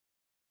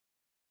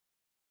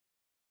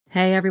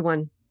Hey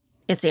everyone,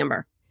 it's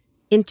Amber.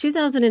 In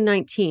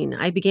 2019,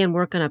 I began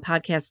work on a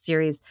podcast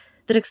series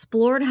that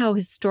explored how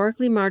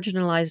historically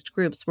marginalized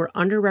groups were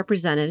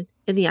underrepresented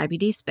in the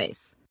IBD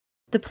space.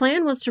 The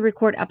plan was to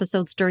record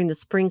episodes during the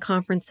spring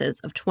conferences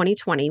of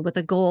 2020 with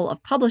a goal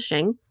of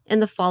publishing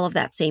in the fall of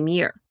that same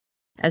year.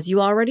 As you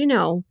already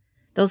know,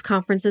 those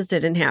conferences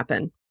didn't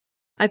happen.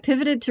 I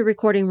pivoted to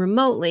recording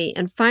remotely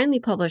and finally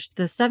published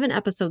the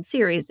 7-episode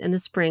series in the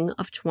spring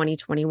of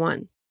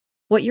 2021.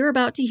 What you're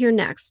about to hear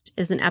next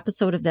is an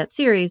episode of that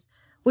series,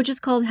 which is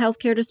called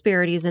Healthcare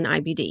Disparities in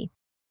IBD.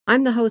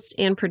 I'm the host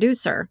and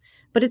producer,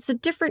 but it's a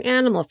different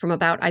animal from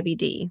About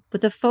IBD,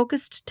 with a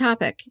focused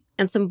topic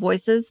and some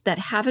voices that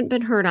haven't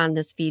been heard on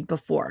this feed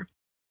before.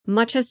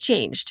 Much has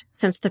changed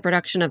since the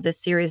production of this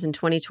series in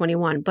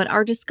 2021, but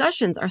our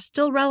discussions are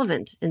still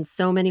relevant in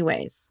so many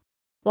ways.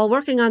 While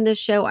working on this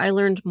show, I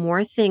learned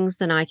more things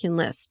than I can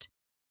list,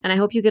 and I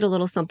hope you get a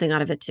little something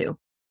out of it too.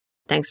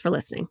 Thanks for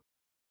listening.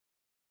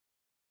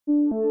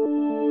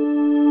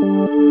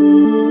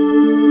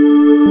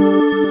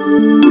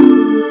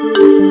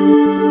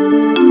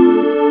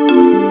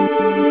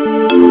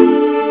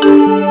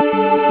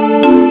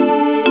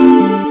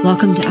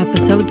 Welcome to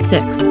episode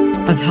 6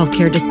 of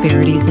Healthcare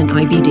Disparities in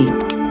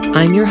IBD.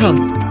 I'm your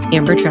host,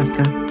 Amber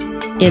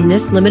Tresca. In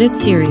this limited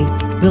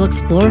series, we'll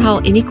explore how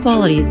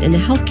inequalities in the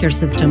healthcare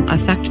system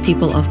affect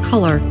people of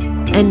color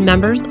and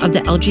members of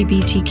the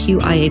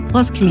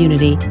LGBTQIA+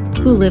 community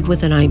who live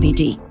with an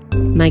IBD.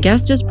 My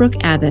guest is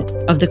Brooke Abbott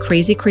of the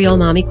Crazy Creole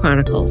Mommy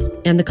Chronicles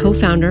and the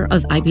co-founder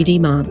of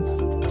IBD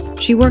Moms.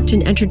 She worked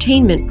in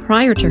entertainment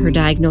prior to her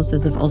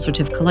diagnosis of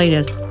ulcerative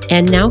colitis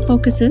and now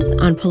focuses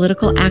on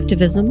political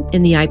activism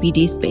in the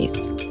IBD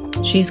space.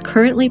 She's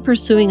currently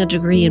pursuing a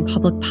degree in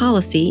public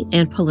policy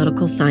and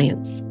political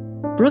science.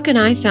 Brooke and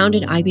I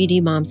founded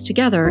IBD Moms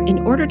together in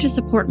order to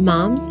support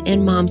moms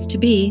and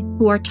moms-to-be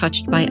who are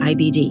touched by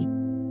IBD.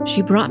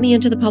 She brought me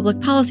into the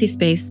public policy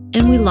space,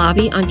 and we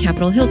lobby on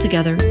Capitol Hill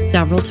together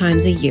several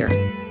times a year.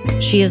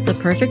 She is the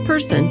perfect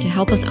person to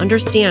help us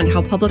understand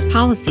how public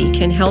policy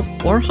can help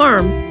or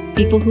harm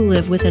people who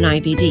live with an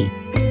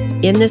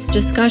IBD. In this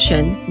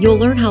discussion, you'll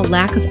learn how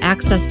lack of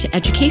access to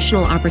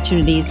educational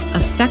opportunities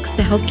affects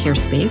the healthcare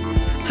space,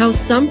 how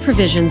some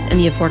provisions in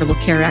the Affordable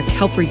Care Act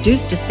help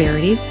reduce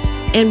disparities,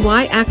 and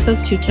why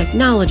access to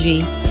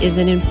technology is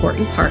an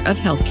important part of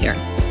healthcare.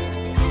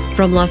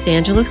 From Los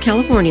Angeles,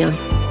 California,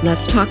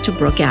 let's talk to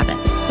Brooke Abbott.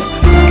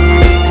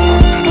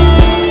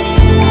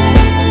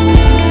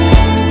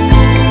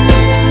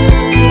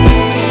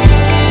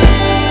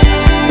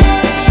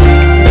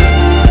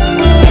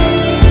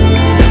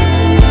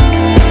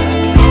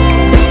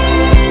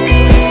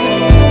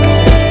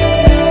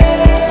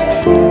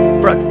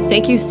 Brooke,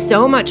 thank you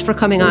so much for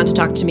coming on to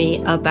talk to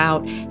me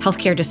about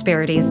healthcare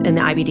disparities in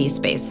the IBD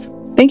space.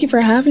 Thank you for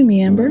having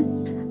me, Amber.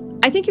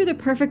 I think you're the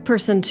perfect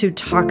person to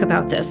talk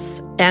about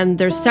this, and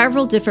there's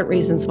several different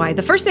reasons why.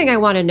 The first thing I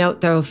want to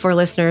note, though, for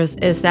listeners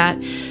is that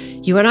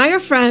you and I are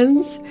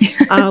friends.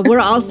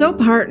 We're also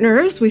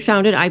partners. We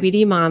founded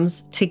IBD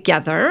Moms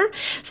together.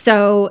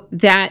 So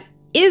that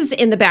is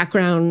in the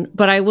background,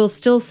 but I will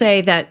still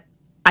say that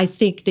I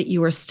think that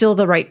you are still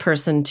the right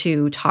person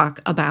to talk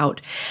about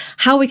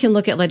how we can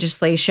look at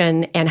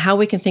legislation and how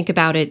we can think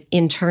about it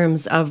in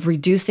terms of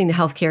reducing the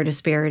healthcare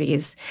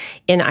disparities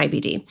in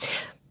IBD.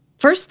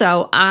 First,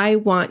 though, I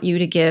want you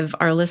to give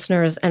our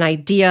listeners an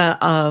idea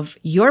of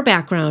your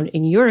background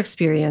and your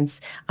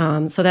experience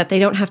so that they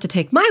don't have to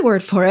take my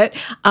word for it.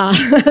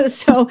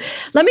 So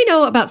let me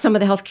know about some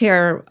of the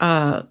healthcare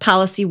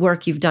policy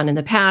work you've done in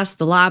the past,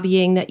 the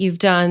lobbying that you've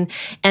done,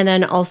 and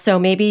then also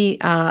maybe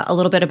a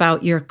little bit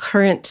about your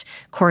current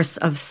course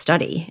of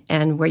study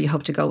and where you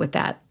hope to go with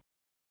that.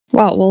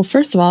 Well,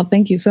 first of all,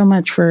 thank you so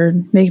much for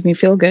making me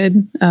feel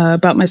good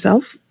about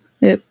myself.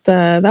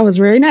 That was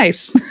very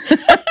nice.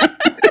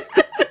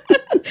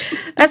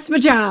 That's my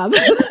job.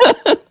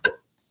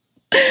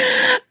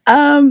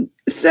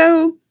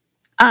 So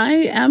I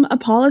am a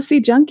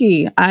policy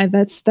junkie.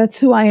 That's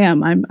who I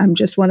am. I'm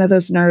just one of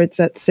those nerds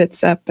that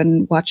sits up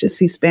and watches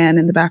C-SPAN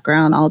in the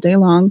background all day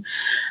long,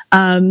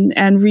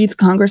 and reads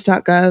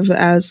Congress.gov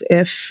as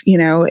if,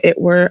 it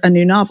were a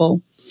new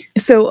novel.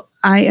 So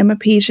I am a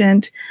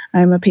patient.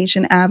 I'm a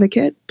patient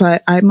advocate,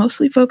 but I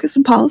mostly focus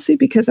on policy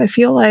because I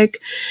feel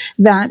like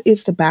that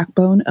is the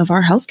backbone of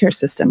our healthcare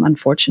system.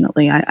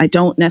 Unfortunately, I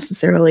don't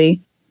necessarily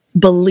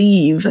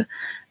believe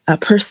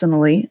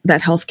personally that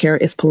healthcare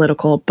is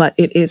political, but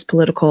it is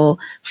political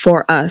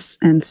for us.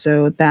 And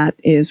so that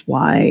is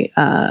why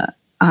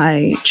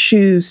I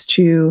choose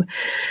to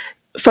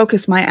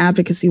focus my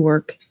advocacy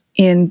work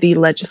in the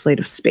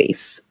legislative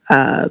space,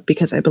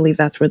 because I believe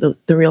that's where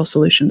the real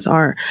solutions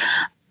are.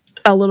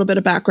 A little bit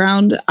of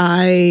background.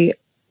 I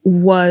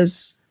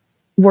was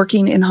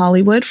working in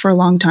Hollywood for a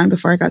long time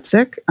before I got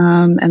sick.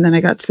 And then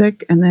I got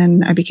sick, and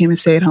then I became a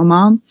stay-at-home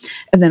mom,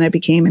 and then I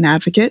became an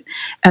advocate.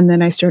 And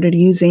then I started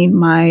using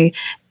my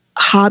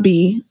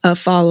hobby of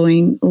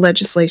following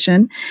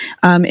legislation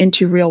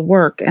into real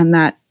work. And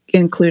that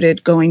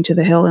included going to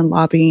the Hill and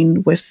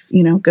lobbying with,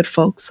 good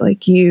folks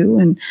like you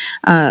and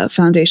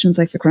foundations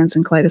like the Crohn's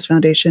and Colitis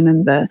Foundation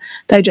and the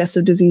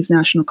Digestive Disease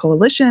National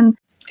Coalition,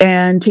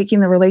 and taking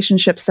the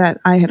relationships that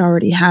I had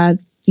already had,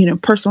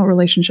 personal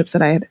relationships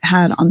that I had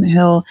had on the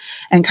Hill,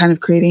 and kind of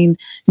creating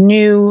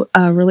new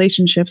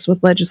relationships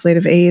with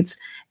legislative aides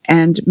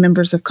and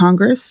members of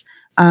Congress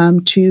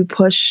to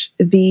push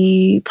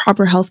the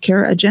proper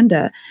healthcare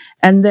agenda.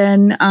 And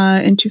then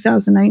in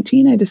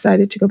 2019, I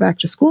decided to go back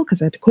to school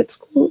because I had to quit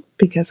school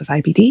because of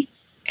IBD.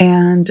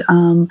 And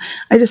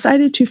I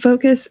decided to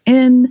focus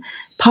in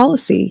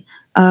policy,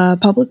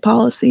 public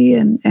policy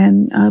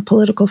and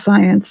political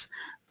science,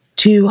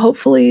 to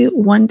hopefully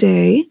one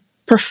day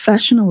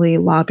professionally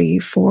lobby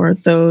for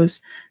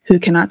those who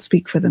cannot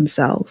speak for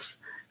themselves,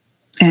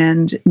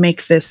 and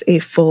make this a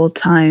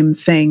full-time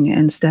thing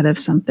instead of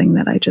something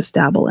that I just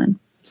dabble in.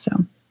 So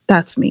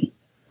that's me.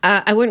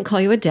 I wouldn't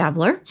call you a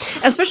dabbler,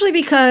 especially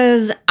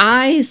because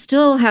I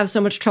still have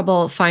so much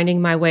trouble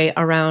finding my way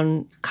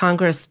around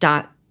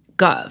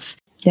congress.gov.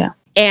 Yeah.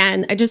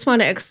 And I just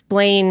want to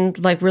explain,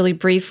 really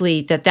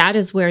briefly, that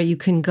is where you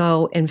can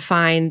go and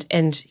find,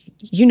 and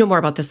you know more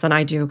about this than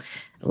I do.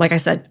 Like I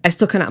said, I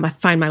still cannot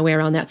find my way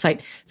around that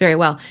site very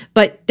well.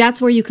 But that's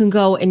where you can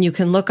go and you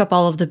can look up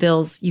all of the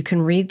bills. You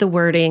can read the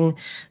wording.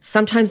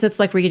 Sometimes it's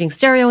like reading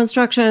stereo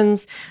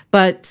instructions,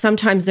 but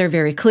sometimes they're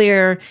very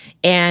clear,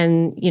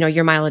 and,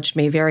 your mileage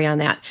may vary on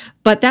that.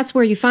 But that's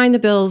where you find the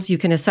bills. You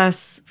can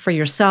assess for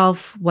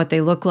yourself what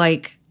they look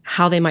like,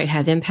 how they might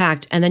have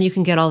impact, and then you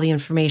can get all the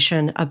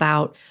information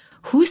about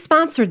who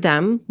sponsored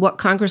them, what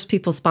Congress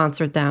people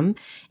sponsored them,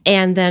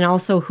 and then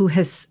also who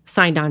has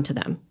signed on to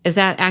them. Is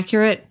that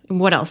accurate?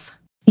 What else?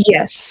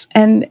 Yes.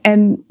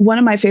 And one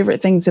of my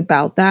favorite things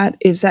about that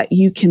is that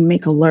you can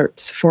make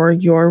alerts for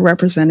your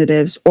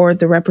representatives or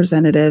the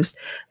representatives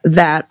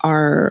that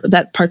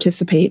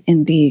participate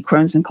in the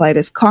Crohn's and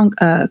Colitis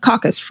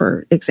caucus,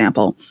 for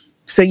example.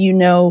 So you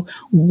know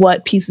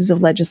what pieces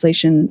of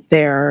legislation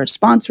they're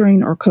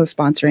sponsoring or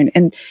co-sponsoring.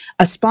 And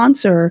a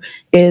sponsor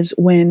is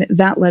when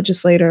that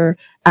legislator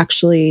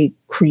actually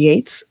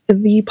creates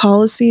the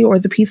policy or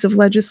the piece of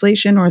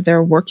legislation, or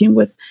they're working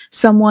with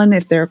someone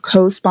if they're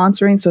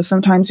co-sponsoring. So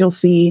sometimes you'll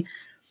see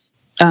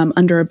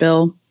under a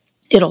bill,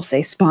 it'll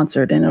say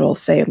sponsored, and it'll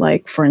say,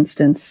 like, for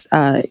instance,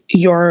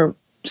 your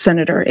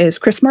senator is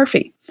Chris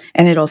Murphy,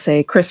 and it'll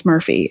say Chris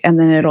Murphy, and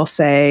then it'll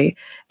say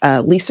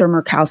Lisa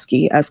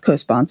Murkowski as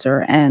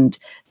co-sponsor, and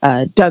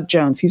Doug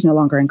Jones. He's no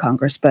longer in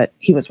Congress, but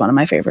he was one of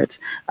my favorites.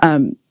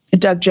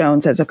 Doug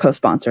Jones as a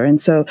co-sponsor.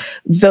 And so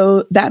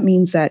though that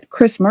means that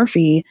Chris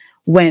Murphy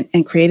went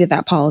and created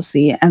that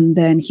policy, and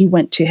then he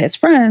went to his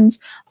friends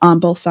on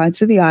both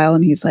sides of the aisle,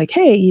 and he's like,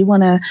 hey, you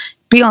want to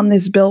be on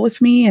this bill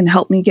with me and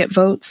help me get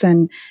votes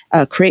and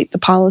create the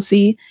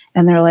policy?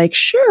 And they're like,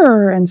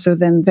 sure. And so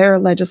then their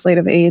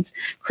legislative aides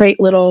create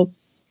little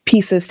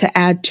pieces to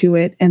add to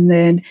it. And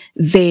then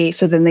they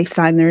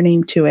sign their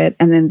name to it.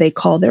 And then they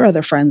call their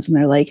other friends and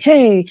they're like,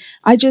 hey,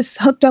 I just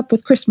hooked up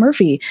with Chris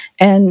Murphy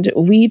and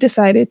we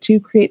decided to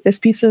create this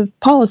piece of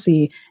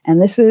policy. And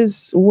this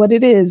is what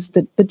it is,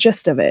 the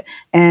gist of it.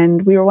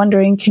 And we were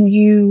wondering, can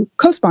you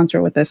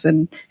co-sponsor with this?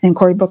 And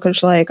Cory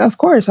Booker's like, of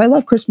course, I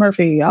love Chris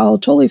Murphy. I'll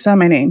totally sign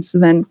my name. So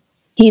then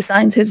he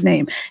signs his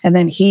name, and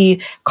then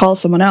he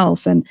calls someone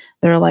else, and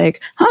they're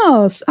like,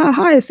 oh,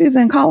 hi,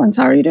 Susan Collins.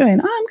 How are you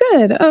doing? I'm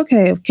good.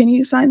 Okay. Can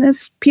you sign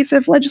this piece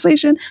of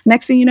legislation?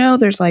 Next thing you know,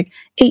 there's like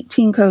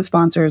 18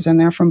 co-sponsors, and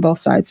they're from both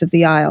sides of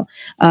the aisle.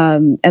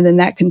 And then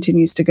that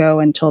continues to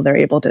go until they're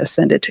able to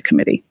send it to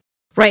committee.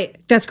 Right.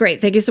 That's great.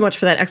 Thank you so much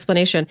for that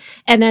explanation.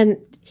 And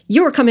then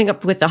you were coming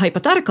up with the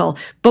hypothetical,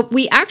 but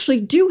we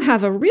actually do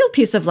have a real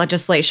piece of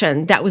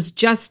legislation that was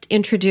just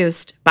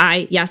introduced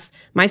by, yes,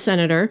 my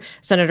Senator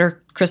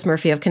Chris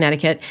Murphy of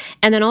Connecticut,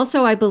 and then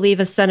also, I believe,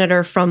 a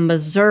senator from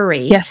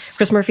Missouri. Yes.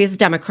 Chris Murphy is a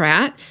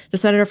Democrat. The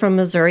senator from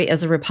Missouri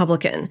is a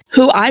Republican.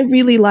 Who I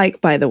really like,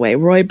 by the way,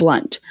 Roy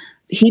Blunt.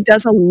 He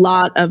does a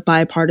lot of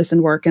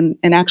bipartisan work, and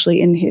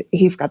actually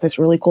he's got this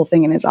really cool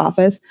thing in his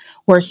office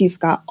where he's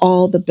got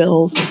all the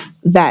bills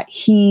that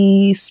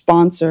he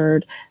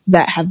sponsored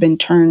that have been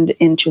turned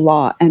into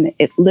law. And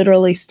it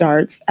literally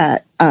starts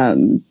at, I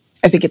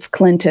think it's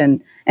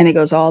Clinton, and it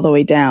goes all the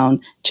way down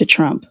to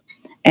Trump.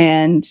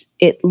 And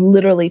it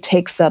literally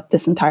takes up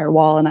this entire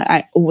wall.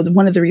 And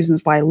one of the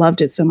reasons why I loved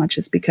it so much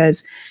is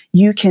because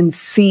you can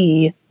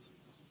see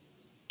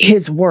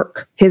his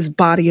work, his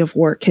body of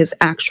work, his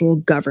actual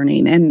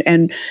governing.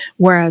 And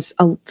whereas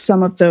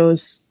some of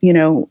those,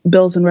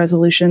 bills and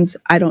resolutions,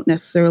 I don't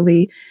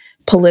necessarily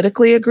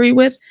politically agree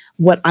with,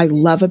 what I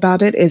love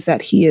about it is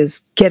that he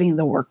is getting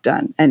the work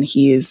done and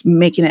he is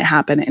making it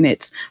happen. And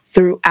it's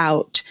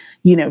throughout,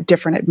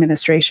 different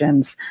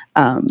administrations.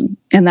 And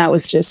that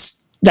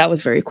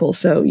was very cool.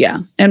 So yeah.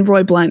 And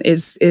Roy Blunt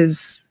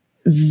is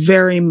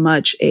very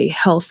much a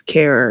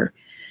healthcare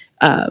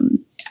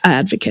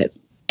advocate.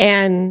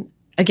 And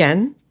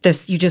again,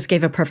 you just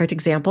gave a perfect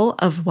example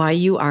of why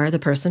you are the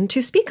person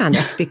to speak on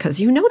this,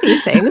 because you know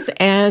these things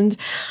and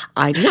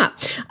I do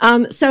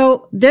not.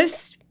 So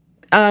this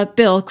a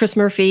bill Chris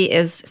Murphy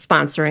is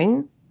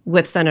sponsoring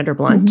with Senator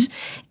Blunt.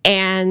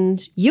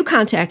 And you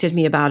contacted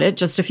me about it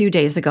just a few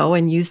days ago,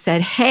 and you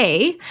said,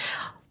 hey,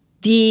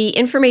 the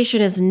information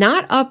is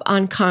not up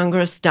on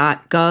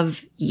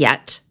congress.gov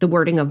yet, the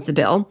wording of the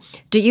bill.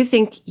 Do you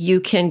think you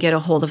can get a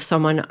hold of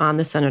someone on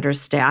the senator's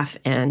staff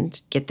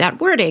and get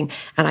that wording?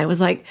 And I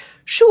was like,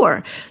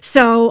 sure.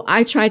 So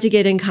I tried to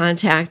get in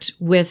contact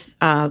with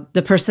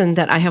the person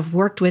that I have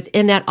worked with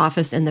in that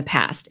office in the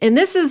past. And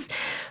this is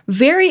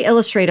very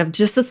illustrative.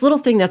 Just this little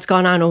thing that's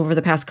gone on over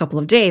the past couple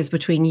of days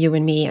between you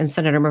and me and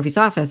Senator Murphy's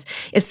office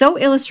is so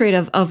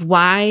illustrative of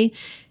why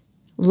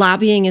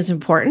lobbying is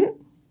important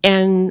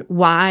and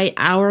why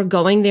our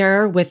going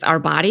there with our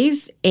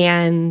bodies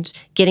and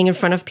getting in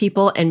front of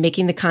people and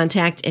making the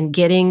contact and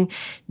getting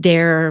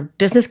their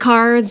business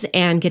cards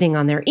and getting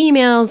on their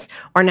emails,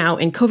 or now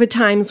in COVID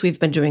times, we've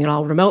been doing it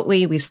all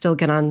remotely. We still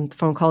get on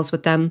phone calls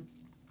with them.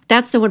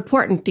 That's so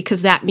important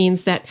because that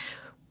means that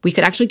we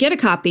could actually get a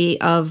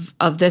copy of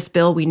this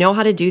bill. We know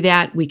how to do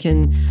that. We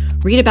can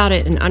read about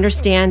it and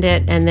understand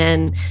it and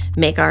then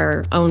make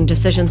our own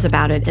decisions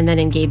about it and then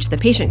engage the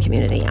patient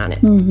community on it.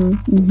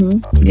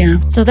 Yeah.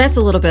 So that's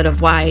a little bit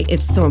of why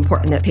it's so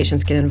important that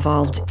patients get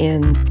involved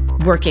in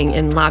working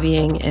in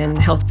lobbying and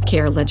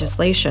healthcare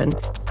legislation.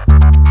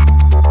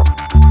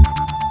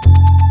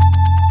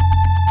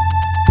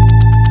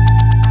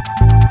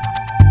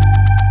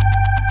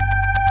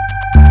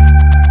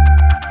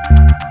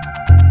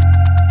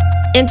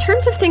 In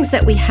terms of things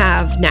that we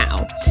have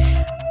now,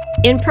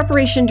 in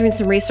preparation, doing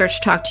some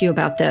research, talk to you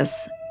about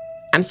this.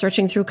 I'm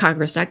searching through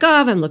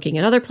congress.gov. I'm looking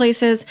at other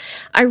places.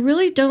 I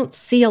really don't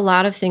see a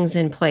lot of things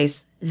in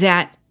place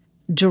that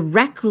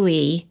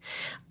directly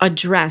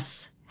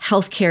address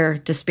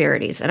healthcare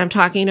disparities. And I'm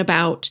talking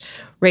about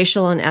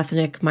racial and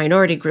ethnic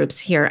minority groups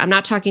here. I'm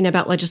not talking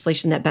about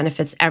legislation that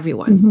benefits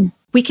everyone.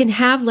 We can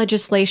have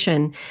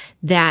legislation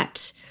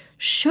that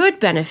should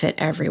benefit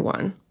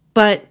everyone,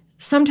 but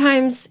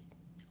sometimes,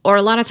 or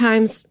a lot of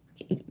times,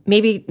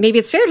 maybe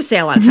it's fair to say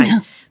a lot of times,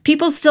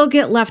 people still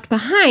get left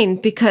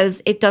behind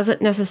because it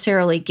doesn't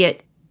necessarily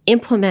get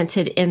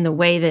implemented in the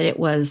way that it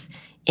was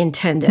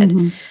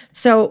intended.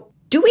 So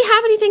do we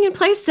have anything in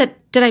place did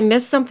I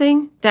miss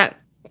something that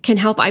can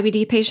help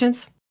IBD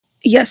patients?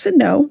 Yes and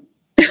no.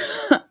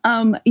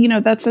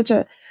 That's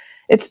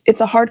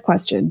it's a hard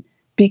question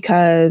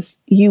because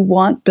you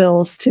want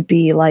bills to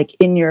be like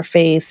in your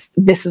face.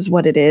 This is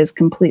what it is,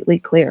 completely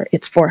clear.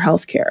 It's for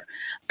healthcare.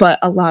 But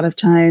a lot of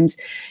times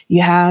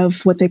you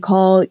have what they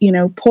call,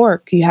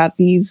 pork. You have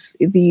these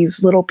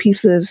little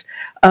pieces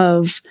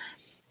of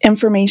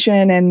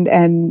information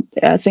and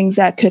things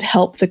that could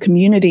help the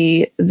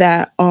community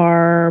that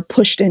are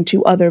pushed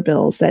into other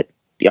bills that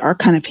are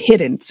kind of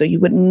hidden, so you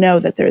wouldn't know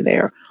that they're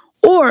there.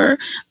 Or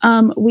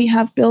we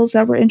have bills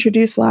that were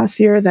introduced last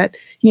year that,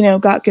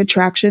 got good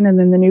traction, and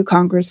then the new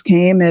Congress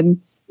came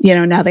and,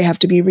 now they have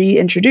to be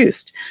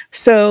reintroduced.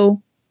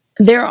 So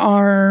there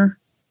are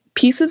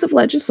pieces of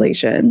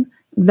legislation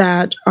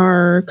that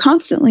are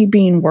constantly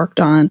being worked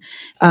on.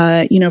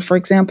 For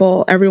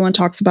example, everyone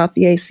talks about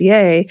the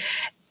ACA,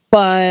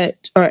 or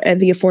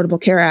the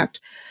Affordable Care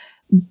Act,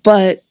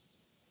 but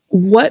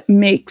what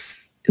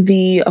makes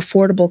the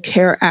Affordable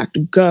Care Act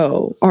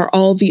go are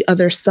all the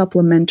other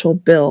supplemental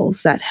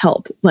bills that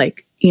help,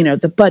 like,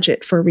 the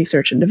budget for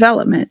research and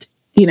development.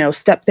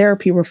 Step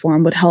therapy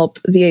reform would help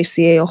the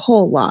ACA a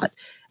whole lot.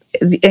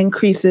 The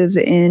increases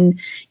in,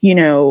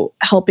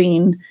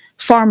 helping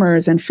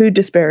farmers and food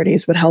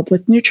disparities would help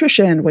with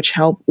nutrition, which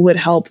would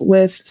help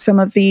with some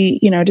of the,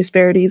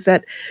 disparities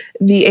that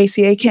the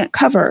ACA can't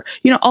cover,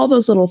 all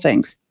those little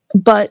things.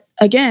 But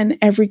again,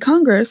 every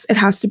Congress, it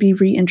has to be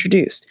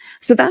reintroduced.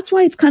 So that's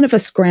why it's kind of a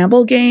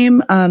scramble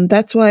game.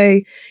 That's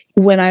why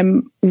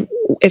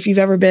if you've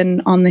ever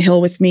been on the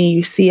Hill with me,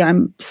 you see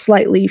I'm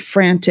slightly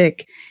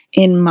frantic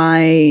in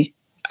my,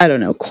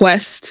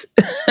 quest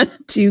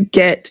to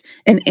get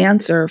an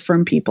answer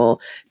from people,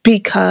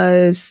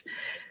 because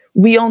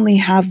we only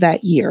have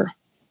that year.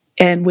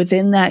 And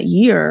within that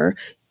year,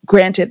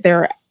 granted,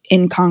 they're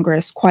in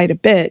Congress quite a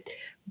bit,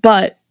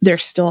 but they're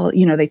still,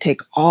 they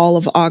take all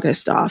of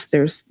August off.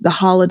 There's the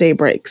holiday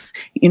breaks.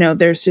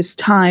 There's just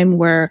time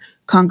where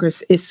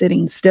Congress is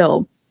sitting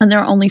still, and there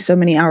are only so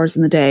many hours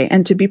in the day.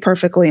 And to be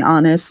perfectly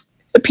honest,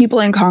 people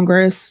in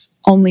Congress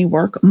only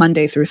work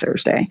Monday through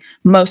Thursday.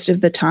 Most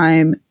of the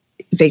time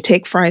they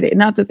take Friday,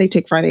 not that they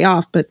take Friday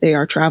off, but they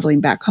are traveling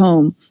back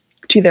home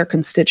to their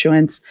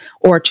constituents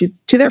or to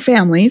their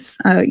families,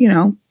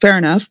 fair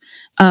enough,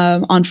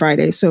 on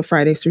Fridays. So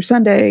Fridays through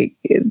Sunday,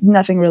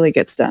 nothing really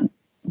gets done.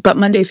 But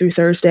Monday through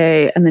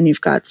Thursday, and then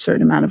you've got a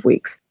certain amount of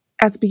weeks.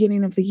 At the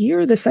beginning of the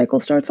year, the cycle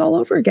starts all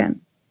over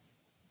again.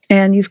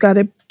 And you've got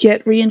to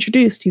get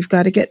reintroduced. You've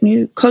got to get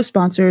new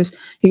co-sponsors.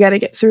 You got to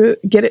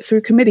get it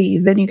through committee.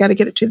 Then you got to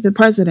get it to the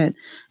president.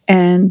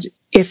 And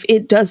if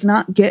it does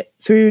not get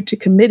through to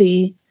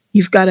committee,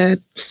 you've got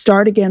to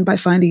start again by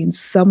finding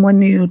someone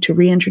new to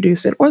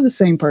reintroduce it, or the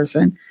same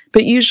person.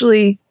 But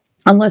usually,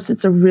 unless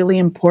it's a really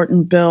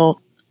important bill,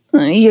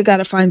 you got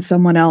to find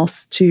someone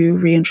else to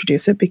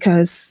reintroduce it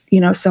because,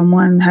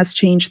 someone has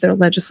changed their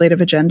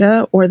legislative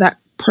agenda or that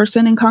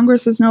person in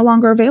Congress is no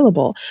longer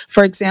available.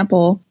 For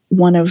example,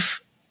 one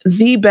of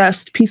the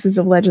best pieces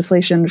of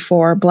legislation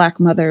for Black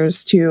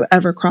mothers to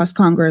ever cross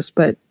Congress,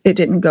 but it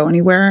didn't go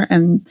anywhere.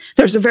 And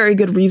there's a very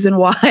good reason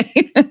why.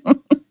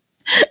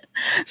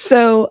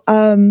 So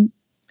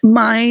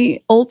my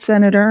old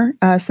senator,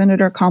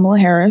 Senator Kamala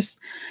Harris,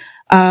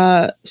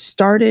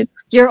 started.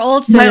 Your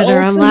old senator.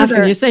 I'm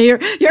laughing. You say your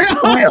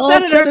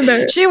old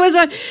senator.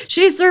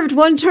 She served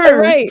one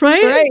term, right?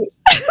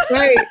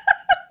 Right.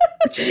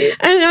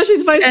 And now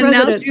she's vice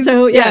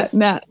president. Yes.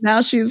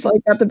 Now she's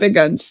like got the big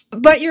guns.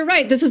 But you're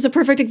right. This is a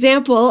perfect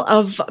example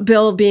of a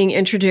bill being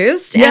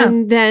introduced. Yeah.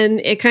 And then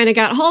it kind of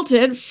got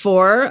halted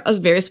for a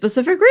very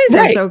specific reason.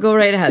 Right. So go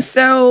right ahead.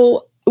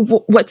 So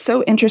what's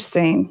so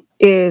interesting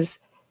is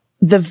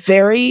the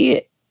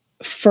very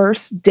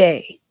first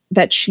day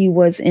that she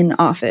was in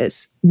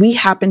office, we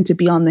happened to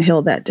be on the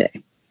Hill that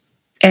day.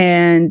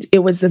 And it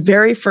was the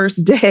very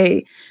first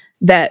day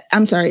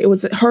it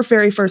was her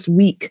very first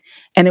week,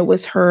 and it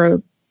was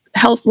her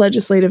health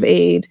legislative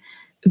aide.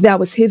 That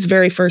was his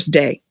very first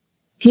day.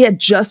 He had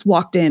just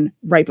walked in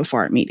right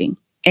before our meeting,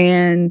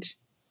 and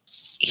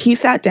he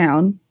sat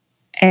down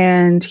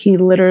and he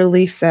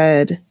literally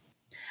said,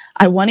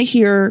 I want to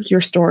hear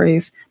your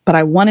stories, but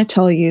I want to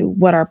tell you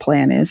what our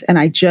plan is. And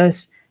I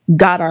just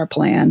got our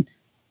plan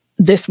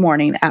this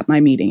morning at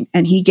my meeting.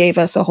 And he gave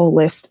us a whole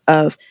list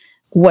of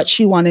what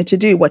she wanted to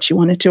do, what she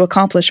wanted to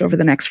accomplish over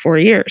the next 4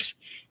 years.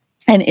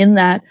 And in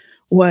that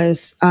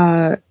was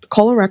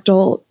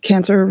colorectal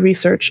cancer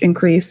research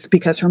increase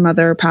because her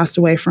mother passed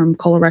away from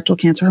colorectal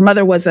cancer. Her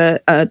mother was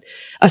a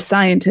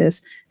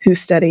scientist who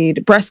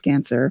studied breast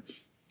cancer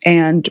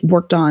and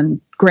worked on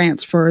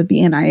grants for the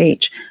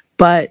NIH,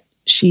 but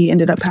she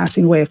ended up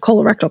passing away of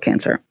colorectal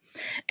cancer.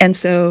 And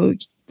so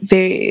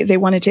they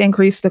wanted to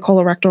increase the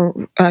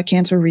colorectal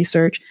cancer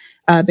research.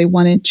 They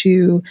wanted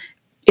to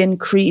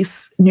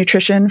increase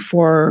nutrition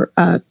for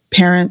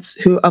parents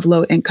who of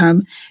low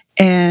income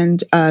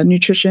and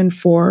nutrition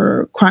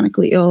for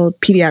chronically ill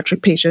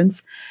pediatric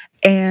patients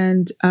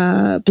and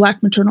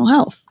Black maternal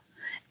health.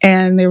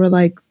 And they were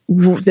like,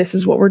 this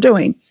is what we're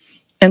doing.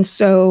 And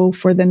so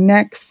for the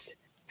next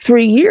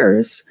 3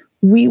 years,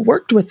 we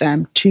worked with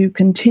them to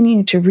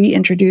continue to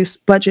reintroduce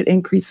budget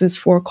increases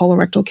for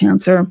colorectal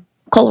cancer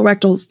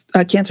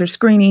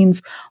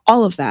screenings,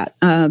 all of that.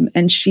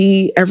 And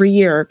she, every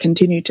year,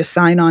 continued to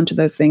sign on to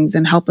those things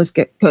and help us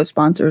get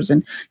co-sponsors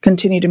and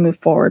continue to move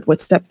forward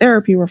with step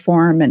therapy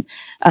reform and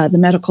the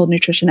Medical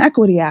Nutrition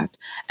Equity Act.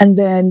 And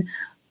then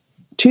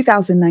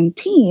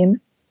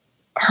 2019,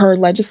 her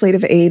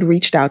legislative aide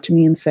reached out to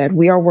me and said,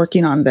 we are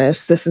working on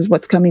this. This is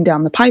what's coming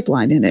down the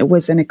pipeline. And it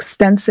was an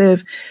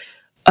extensive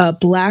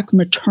Black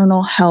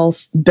maternal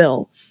health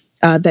bill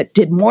that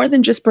did more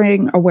than just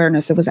bring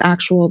awareness. It was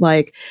actual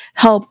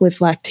help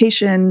with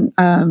lactation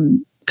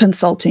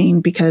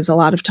consulting, because a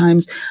lot of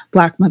times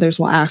Black mothers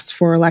will ask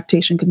for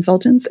lactation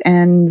consultants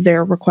and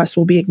their request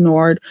will be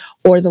ignored,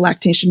 or the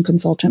lactation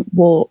consultant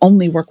will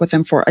only work with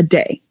them for a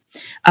day.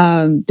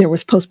 There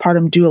was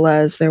postpartum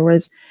doulas. There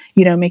was,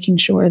 making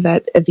sure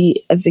that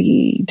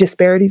the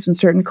disparities in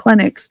certain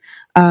clinics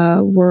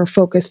were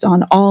focused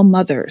on all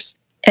mothers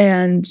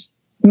and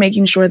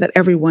making sure that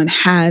everyone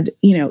had,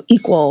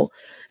 equal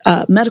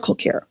medical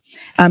care,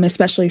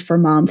 especially for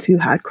moms who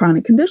had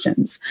chronic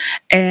conditions.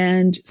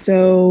 And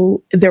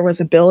so there was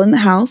a bill in the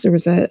House. There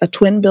was a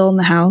twin bill in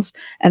the House,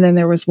 and then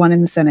there was one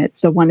in the Senate.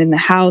 The one in the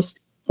House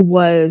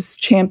was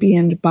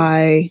championed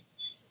by,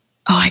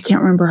 I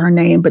can't remember her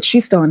name, but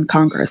she's still in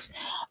Congress.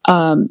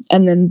 And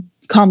then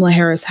Kamala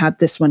Harris had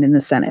this one in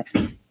the Senate.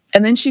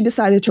 And then she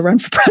decided to run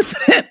for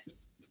president.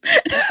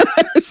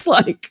 I was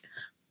like,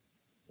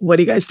 what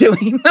are you guys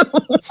doing?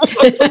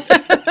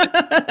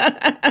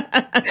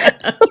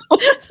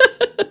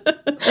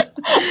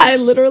 I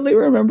literally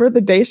remember the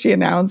day she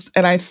announced,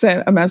 and I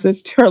sent a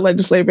message to her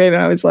legislative aide,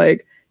 and I was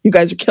like, you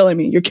guys are killing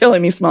me. You're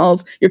killing me,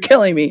 Smalls. You're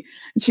killing me.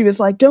 And she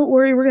was like, don't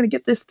worry, we're going to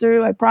get this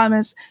through. I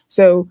promise.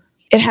 So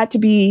it had to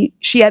be,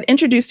 she had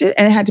introduced it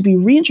and it had to be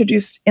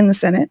reintroduced in the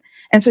Senate.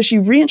 And so she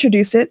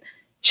reintroduced it.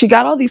 She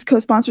got all these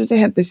co-sponsors. They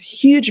had this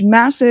huge,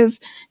 massive,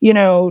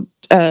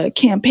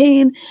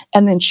 campaign.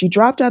 And then she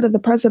dropped out of the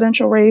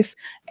presidential race.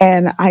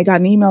 And I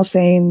got an email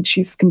saying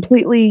she's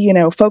completely,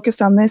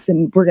 focused on this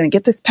and we're going to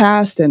get this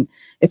passed and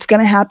it's going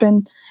to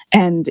happen.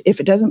 And if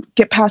it doesn't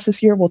get passed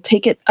this year, we'll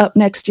take it up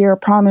next year. I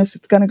promise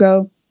it's going to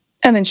go.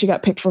 And then she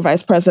got picked for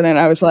vice president.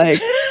 I was like,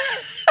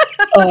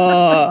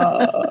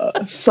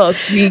 so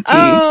sneaky.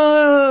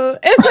 Oh,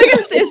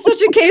 it's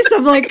such a case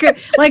of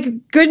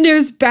like good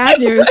news, bad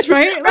news,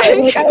 right?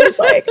 I was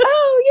like,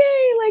 oh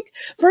yay!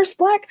 First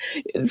Black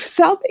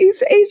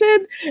Southeast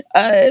Asian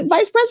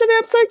vice president.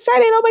 I'm so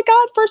excited! Oh my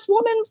God, first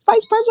woman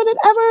vice president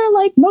ever!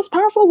 Most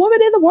powerful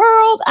woman in the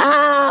world.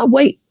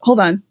 Wait, hold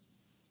on.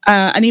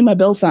 I need my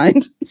bill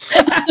signed.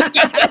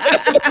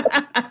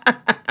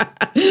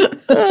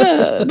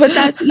 But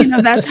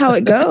that's how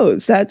it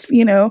goes. That's,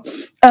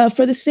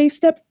 for the Safe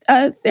Step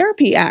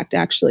Therapy Act,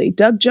 actually,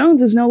 Doug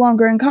Jones is no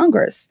longer in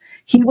Congress.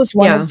 He was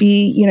one of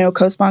the,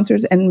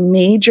 co-sponsors and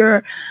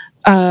major,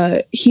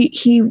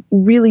 he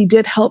really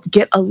did help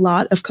get a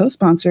lot of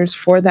co-sponsors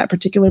for that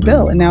particular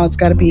bill. And now it's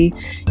got to be,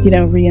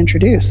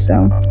 reintroduced.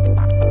 So.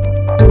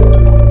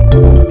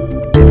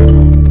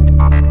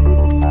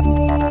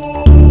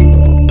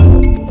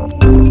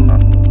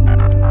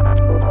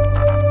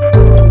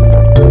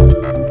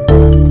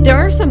 There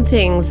are some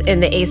things in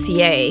the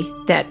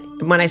ACA that,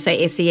 when I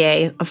say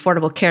ACA,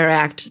 Affordable Care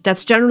Act,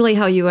 that's generally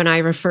how you and I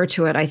refer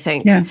to it, I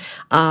think. Yeah.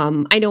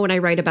 I know when I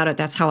write about it,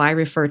 that's how I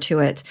refer to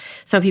it.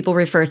 Some people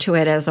refer to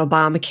it as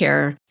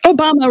Obamacare.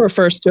 Obama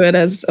refers to it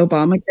as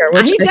Obamacare,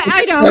 which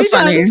I know. So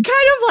funny. It's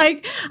kind of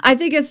like, I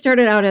think it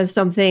started out as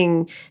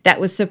something that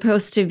was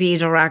supposed to be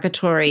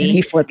derogatory, and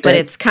he flipped but it.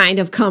 It's kind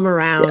of come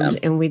around,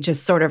 and we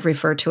just sort of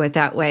refer to it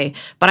that way.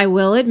 But I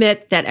will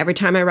admit that every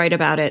time I write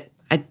about it,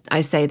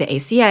 I say the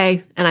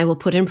ACA, and I will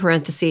put in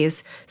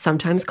parentheses,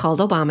 sometimes called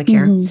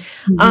Obamacare.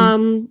 Mm-hmm.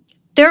 Mm-hmm.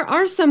 There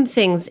are some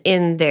things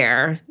in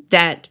there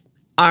that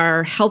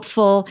are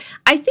helpful,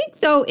 I think,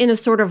 though, in a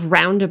sort of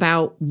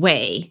roundabout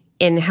way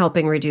in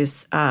helping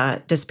reduce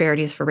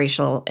disparities for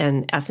racial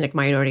and ethnic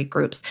minority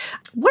groups.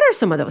 What are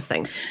some of those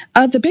things?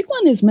 The big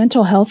one is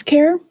mental health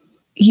care.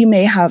 You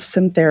may have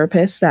some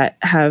therapists that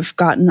have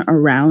gotten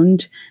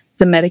around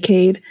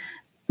the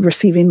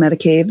receiving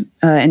Medicaid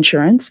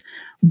insurance,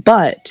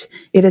 but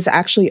it has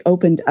actually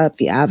opened up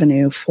the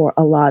avenue for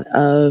a lot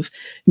of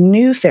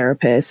new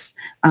therapists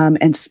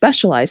and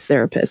specialized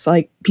therapists,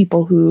 like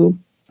people who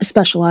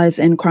specialize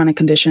in chronic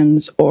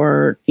conditions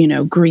or,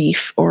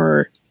 grief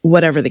or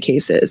whatever the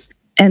case is.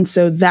 And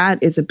so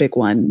that is a big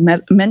one.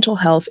 Mental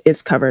health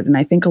is covered. And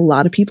I think a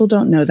lot of people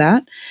don't know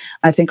that.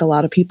 I think a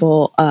lot of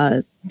people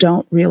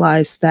don't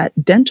realize that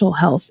dental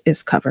health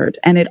is covered.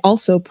 And it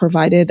also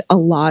provided a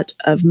lot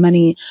of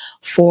money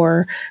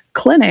for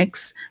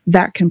clinics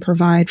that can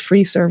provide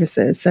free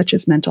services such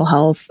as mental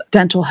health,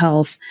 dental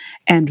health,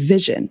 and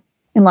vision.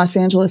 In Los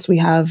Angeles, we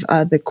have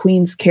the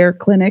Queen's Care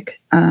Clinic.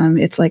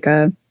 It's like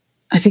I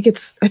think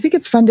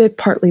it's funded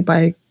partly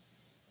by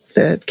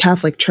the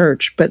Catholic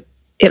Church, but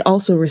it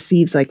also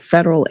receives like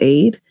federal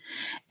aid.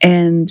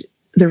 And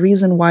the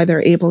reason why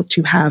they're able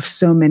to have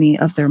so many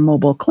of their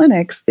mobile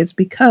clinics is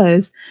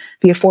because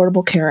the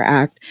Affordable Care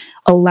Act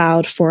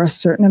allowed for a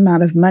certain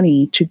amount of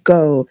money to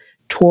go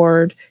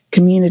toward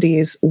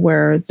communities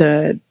where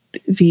the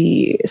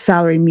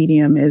salary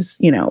median is,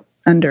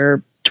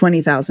 under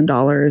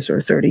 $20,000 or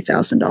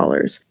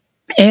 $30,000.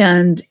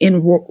 And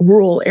in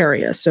rural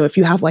areas. So if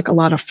you have like a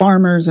lot of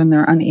farmers and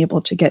they're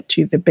unable to get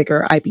to the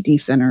bigger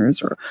IBD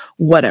centers or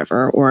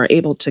whatever, or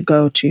able to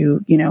go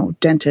to,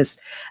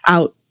 dentists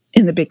out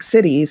in the big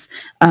cities,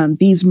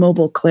 these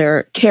mobile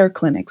care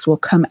clinics will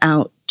come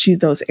out to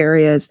those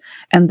areas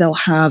and they'll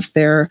have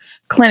their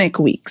clinic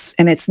weeks.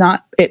 And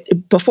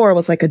before it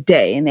was like a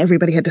day and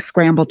everybody had to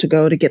scramble to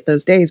go to get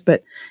those days.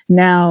 But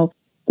now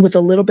with a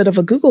little bit of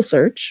a Google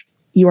search,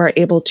 you are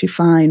able to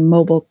find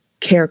mobile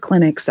care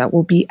clinics that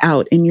will be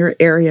out in your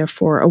area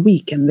for a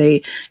week. And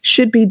they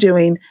should be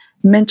doing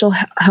mental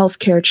health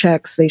care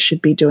checks. They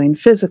should be doing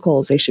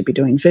physicals. They should be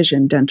doing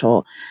vision,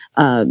 dental,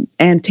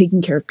 and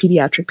taking care of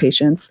pediatric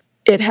patients.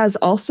 It has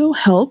also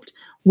helped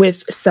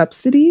with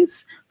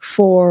subsidies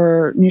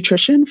for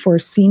nutrition for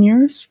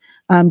seniors.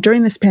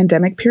 During this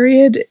pandemic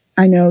period,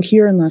 I know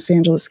here in Los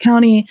Angeles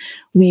County,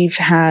 we've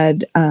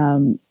had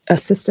a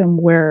system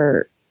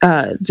where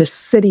the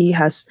city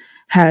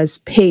has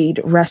paid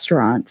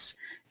restaurants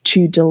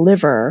to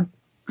deliver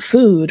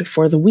food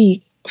for the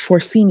week for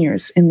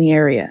seniors in the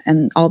area.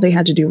 And all they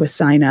had to do was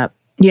sign up.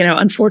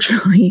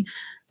 Unfortunately,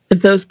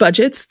 those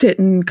budgets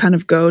didn't kind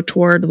of go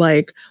toward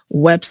like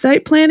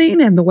website planning,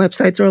 and the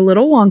websites are a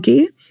little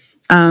wonky.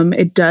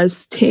 It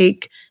does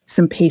take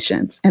some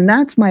patience. And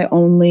that's my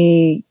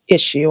only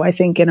issue. I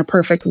think in a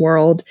perfect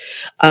world,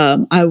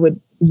 I would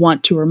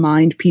want to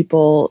remind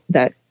people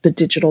that the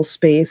digital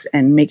space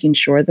and making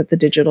sure that the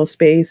digital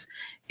space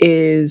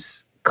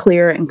is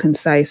clear and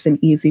concise and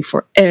easy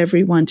for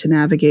everyone to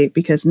navigate,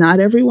 because not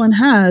everyone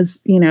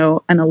has, an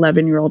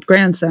 11-year-old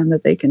grandson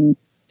that they can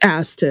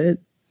ask to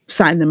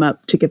sign them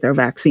up to get their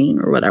vaccine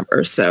or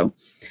whatever. So,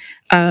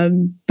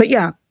 but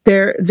yeah,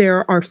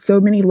 there are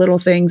so many little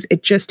things.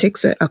 It just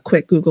takes a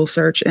quick Google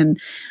search. And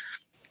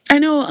I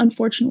know,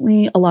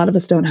 unfortunately, a lot of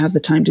us don't have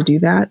the time to do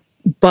that,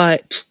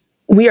 but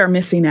we are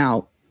missing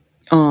out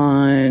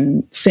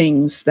on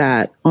things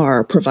that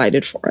are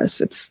provided for us.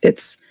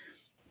 It's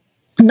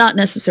not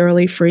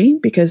necessarily free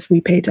because we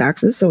pay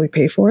taxes, so we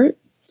pay for it,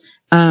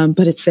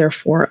 but it's there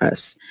for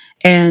us.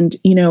 And,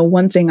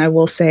 one thing I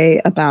will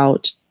say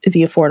about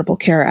the Affordable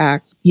Care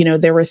Act,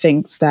 there were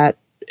things that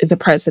the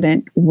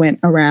president went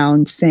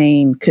around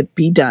saying could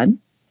be done.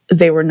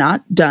 They were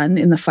not done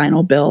in the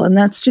final bill. And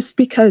that's just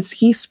because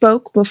he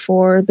spoke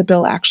before the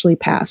bill actually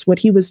passed. What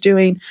he was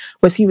doing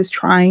was he was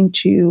trying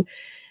to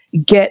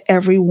get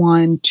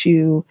everyone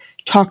to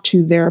talk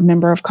to their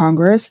member of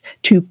Congress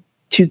to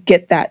to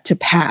get that to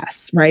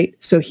pass, right?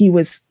 So he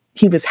was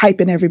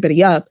hyping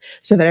everybody up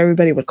so that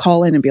everybody would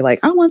call in and be like,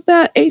 I want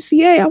that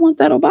ACA, I want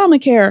that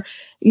Obamacare,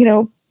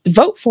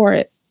 vote for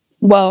it.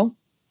 Well,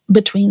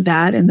 between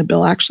that and the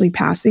bill actually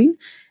passing,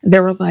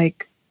 there were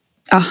like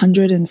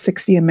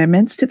 160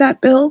 amendments to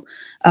that bill.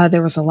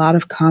 There was a lot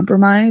of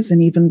compromise.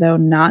 And even though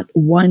not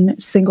one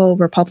single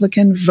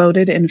Republican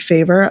voted in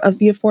favor of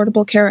the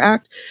Affordable Care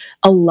Act,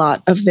 a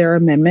lot of their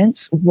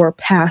amendments were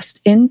passed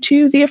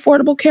into the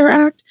Affordable Care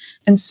Act.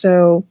 And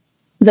so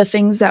the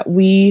things that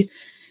we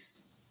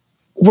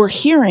were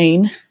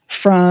hearing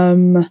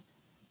from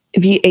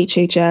the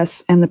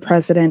HHS and the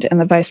president and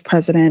the vice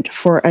president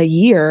for a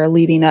year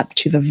leading up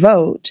to the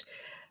vote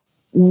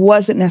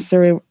wasn't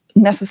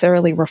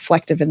necessarily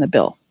reflective in the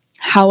bill.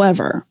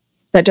 However,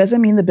 that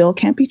doesn't mean the bill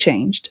can't be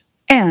changed.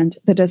 And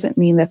that doesn't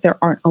mean that there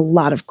aren't a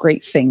lot of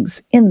great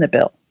things in the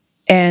bill.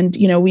 And,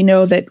 we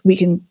know that we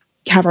can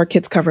have our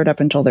kids covered up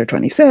until they're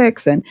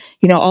 26 and,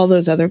 all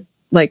those other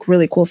like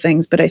really cool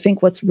things. But I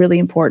think what's really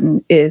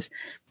important is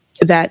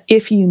that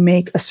if you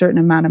make a certain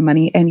amount of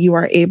money and you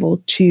are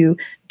able to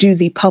do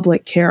the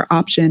public care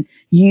option,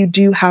 you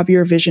do have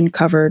your vision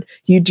covered,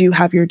 you do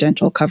have your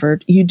dental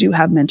covered, you do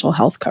have mental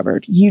health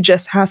covered. You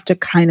just have to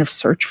kind of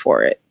search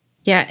for it.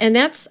 Yeah, and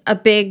that's a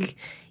big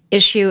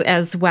issue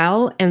as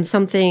well, and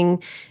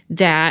something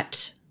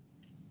that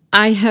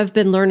I have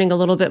been learning a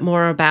little bit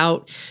more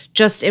about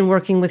just in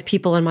working with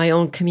people in my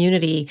own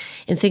community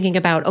and thinking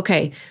about,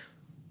 okay,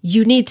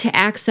 you need to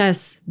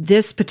access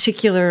this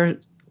particular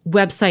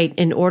website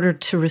in order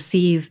to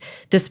receive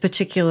this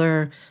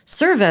particular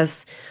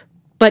service.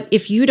 But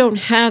if you don't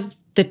have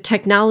the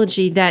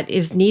technology that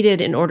is needed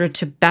in order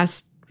to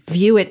best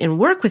view it and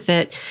work with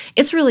it,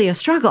 it's really a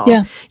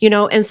struggle,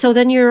 and so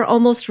then you're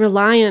almost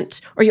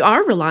reliant, or you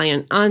are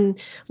reliant on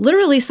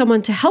literally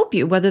someone to help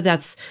you, whether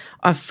that's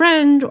a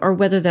friend or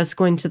whether that's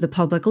going to the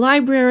public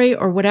library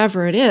or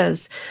whatever it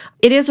is.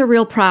 It is a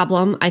real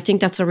problem. I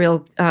think that's a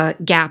real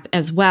gap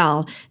as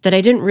well that I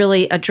didn't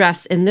really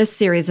address in this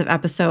series of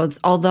episodes,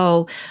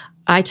 although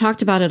I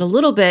talked about it a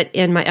little bit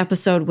in my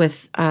episode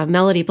with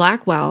Melody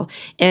Blackwell,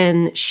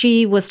 and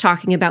she was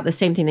talking about the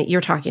same thing that you're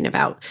talking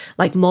about,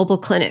 like mobile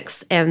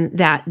clinics, and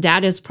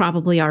that is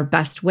probably our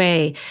best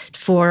way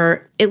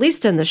for, at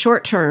least in the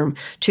short term,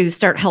 to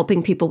start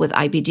helping people with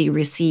IBD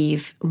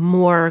receive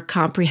more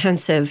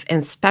comprehensive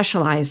and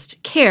specialized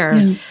care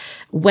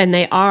when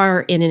they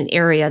are in an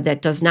area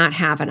that does not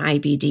have an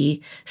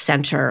IBD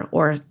center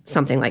or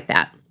something like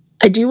that.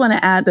 I do want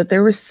to add that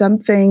there was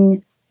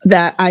something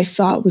that I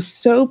thought was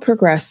so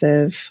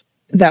progressive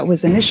that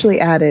was initially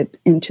added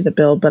into the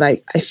bill, but I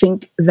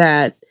think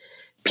that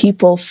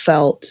people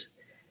felt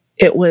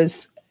it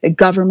was a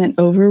government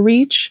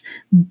overreach,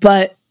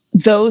 but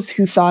those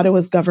who thought it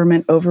was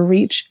government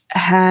overreach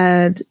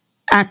had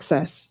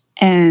access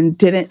and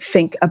didn't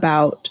think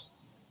about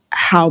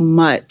how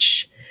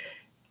much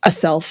a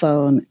cell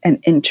phone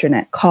and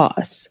internet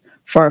costs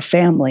for a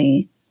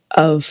family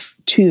of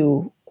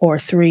 2 or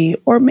 3,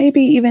 or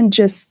maybe even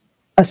just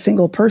a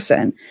single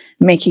person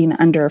making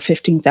under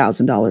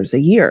 $15,000 a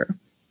year.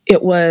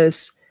 It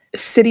was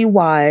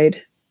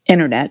citywide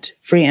internet,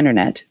 free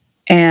internet,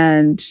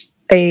 and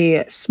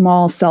a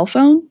small cell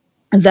phone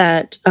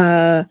that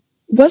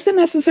wasn't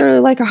necessarily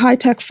like a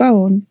high-tech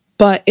phone,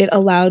 but it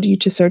allowed you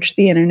to search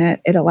the internet.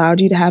 It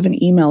allowed you to have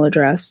an email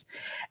address.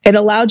 It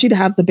allowed you to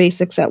have the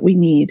basics that we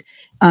need.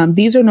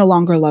 These are no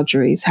longer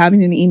luxuries.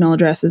 Having an email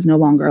address is no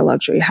longer a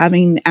luxury.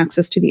 Having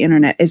access to the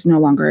internet is no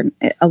longer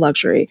a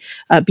luxury.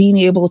 Being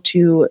able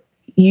to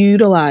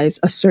utilize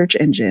a search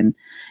engine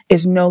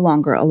is no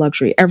longer a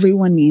luxury.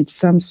 Everyone needs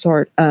some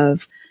sort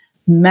of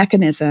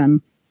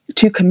mechanism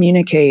to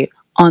communicate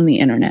on the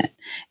internet.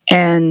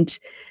 And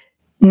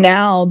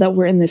now that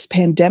we're in this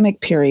pandemic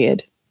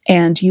period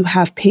and you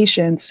have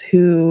patients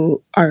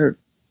who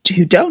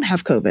don't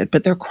have COVID,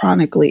 but they're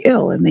chronically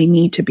ill and they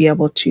need to be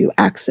able to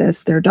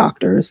access their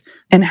doctors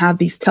and have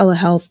these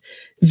telehealth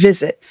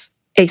visits,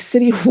 a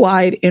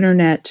citywide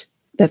internet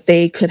that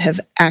they could have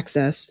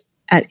access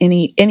at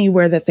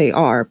anywhere that they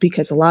are,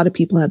 because a lot of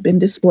people have been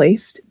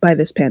displaced by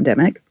this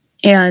pandemic,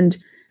 and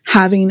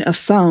having a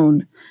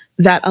phone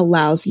that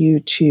allows you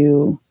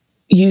to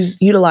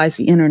utilize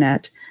the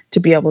internet to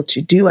be able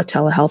to do a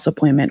telehealth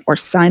appointment or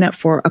sign up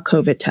for a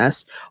COVID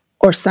test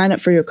or sign up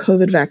for your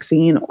COVID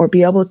vaccine, or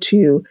be able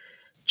to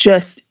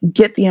just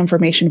get the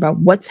information about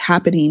what's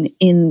happening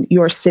in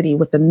your city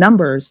with the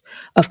numbers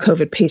of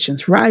COVID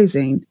patients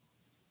rising.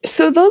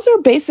 So those are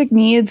basic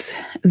needs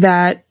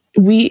that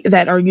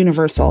are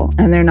universal,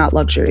 and they're not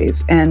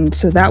luxuries. And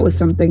so that was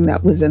something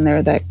that was in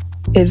there that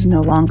is no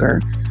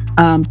longer.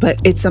 But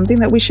it's something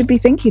that we should be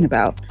thinking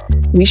about.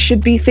 We should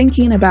be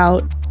thinking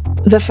about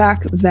the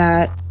fact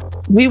that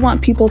we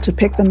want people to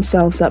pick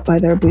themselves up by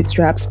their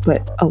bootstraps,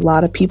 but a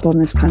lot of people in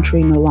this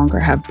country no longer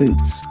have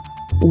boots.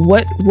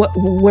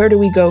 Where do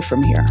we go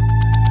from here?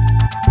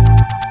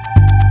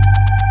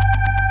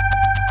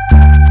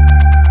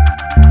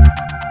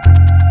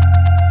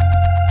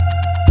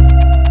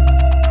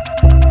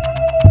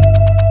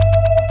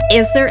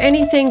 Is there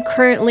anything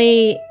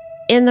currently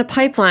in the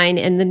pipeline,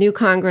 and the new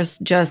Congress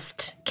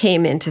just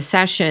came into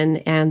session,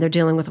 and they're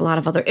dealing with a lot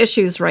of other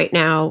issues right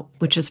now,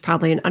 which is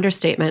probably an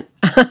understatement.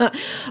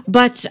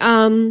 But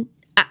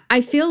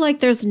I feel like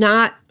there's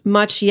not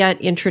much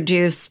yet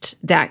introduced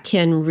that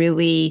can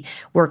really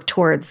work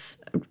towards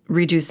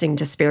reducing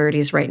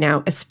disparities right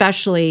now,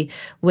 especially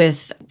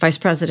with Vice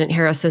President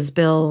Harris's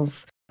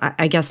bills,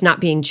 I guess,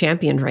 not being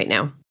championed right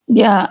now.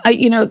 Yeah,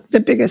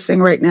 the biggest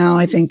thing right now,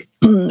 I think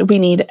we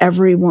need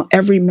every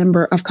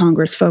member of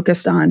Congress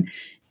focused on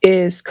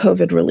is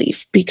COVID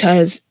relief,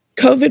 because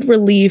COVID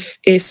relief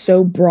is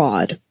so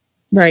broad,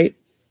 right?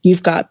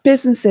 You've got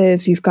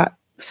businesses, you've got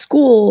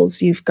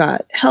schools, you've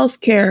got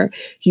healthcare,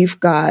 you've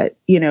got,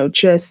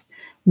 just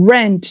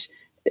rent,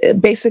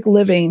 basic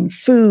living,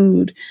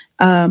 food,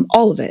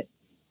 all of it.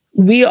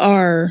 We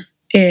are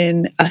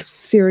in a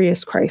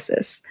serious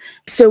crisis.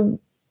 So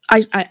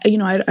I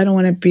don't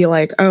want to be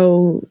like,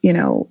 oh,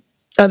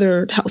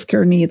 other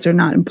healthcare needs are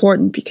not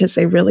important, because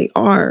they really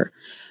are.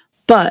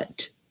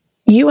 But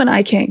you and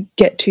I can't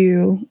get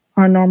to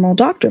our normal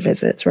doctor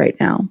visits right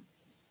now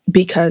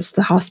because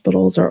the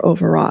hospitals are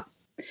overwrought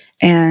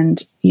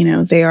and,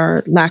 they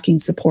are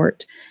lacking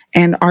support.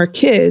 And our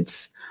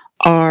kids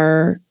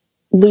are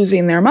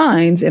losing their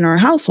minds in our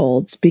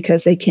households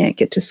because they can't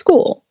get to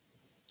school,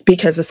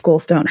 because the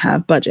schools don't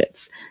have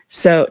budgets.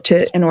 So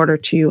in order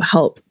to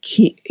help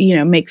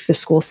make the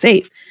school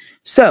safe.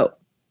 So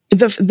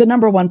the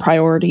number one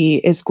priority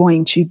is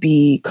going to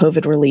be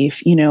COVID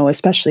relief,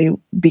 especially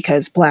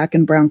because Black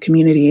and Brown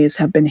communities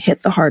have been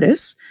hit the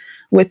hardest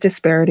with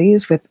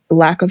disparities, with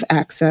lack of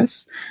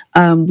access.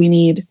 We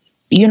need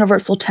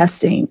universal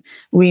testing.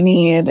 We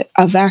need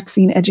a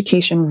vaccine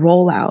education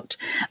rollout.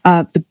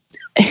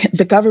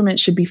 The government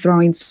should be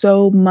throwing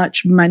so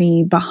much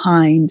money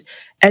behind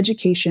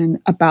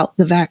education about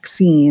the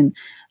vaccine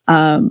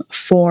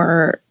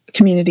for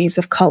communities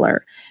of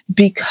color,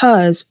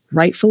 because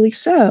rightfully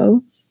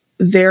so,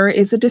 there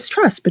is a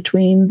distrust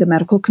between the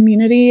medical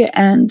community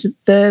and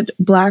the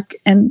Black,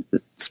 and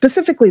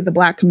specifically the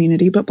Black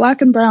community, but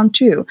Black and Brown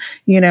too.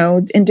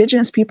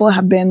 Indigenous people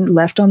have been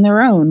left on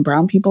their own.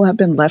 Brown people have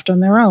been left on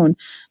their own.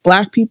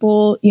 Black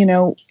people,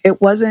 it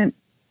wasn't,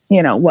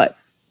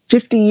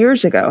 50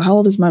 years ago. How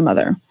old is my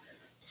mother?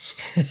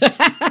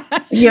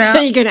 You're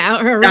going to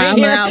out her right here? I'm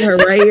going to out her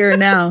right here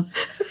now.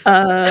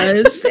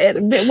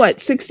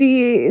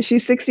 60?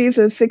 She's 60,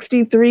 so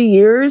 63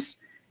 years.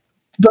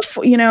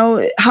 Before,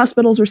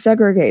 hospitals were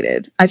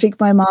segregated. I think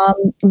my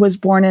mom was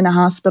born in a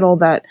hospital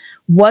that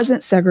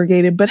wasn't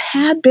segregated, but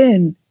had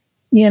been,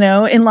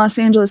 in Los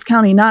Angeles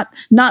County, not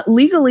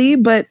legally,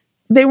 but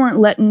they weren't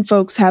letting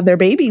folks have their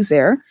babies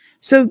there.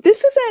 So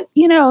this isn't,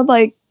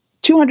 like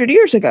 200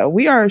 years ago.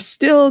 We are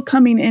still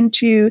coming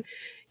into,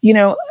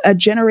 a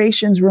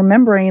generation's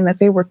remembering that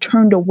they were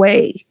turned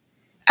away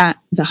at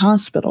the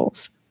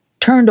hospitals,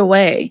 turned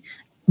away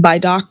by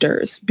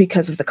doctors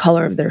because of the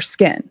color of their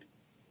skin.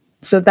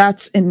 So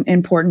that's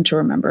important to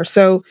remember.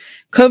 So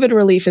COVID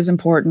relief is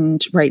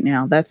important right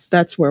now.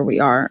 That's where we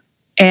are.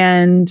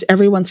 And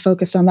everyone's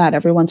focused on that.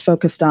 Everyone's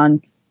focused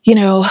on,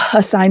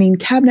 assigning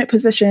cabinet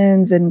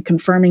positions and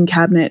confirming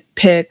cabinet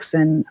picks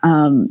and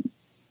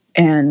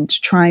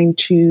trying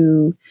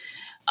to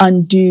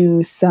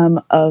undo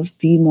some of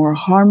the more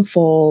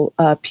harmful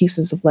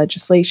pieces of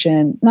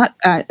legislation.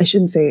 I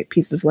shouldn't say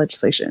pieces of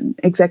legislation,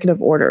 executive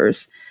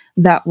orders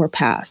that were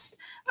passed.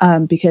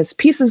 Because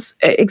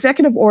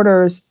executive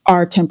orders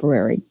are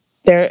temporary.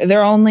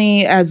 They're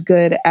only as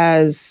good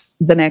as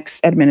the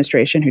next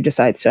administration who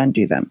decides to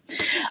undo them.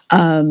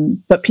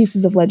 But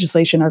pieces of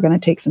legislation are going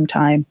to take some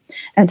time.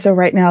 And so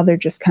right now they're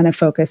just kind of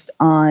focused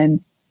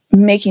on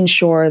making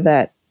sure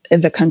that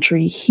the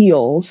country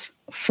heals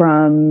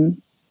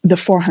from the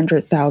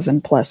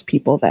 400,000 plus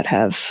people that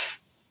have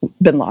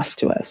been lost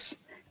to us,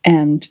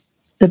 and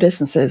the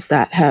businesses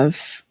that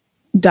have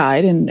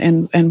died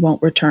and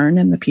won't return,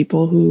 and the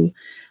people who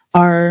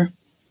are,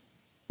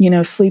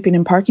 sleeping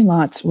in parking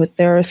lots with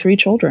their 3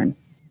 children.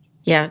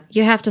 Yeah,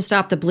 you have to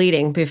stop the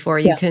bleeding before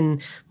you can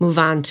move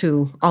on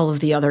to all of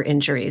the other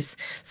injuries.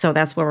 So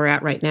that's where we're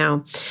at right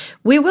now.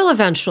 We will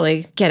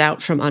eventually get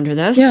out from under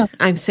this. Yeah.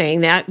 I'm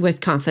saying that with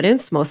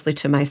confidence, mostly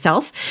to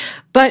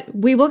myself. But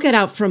we will get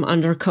out from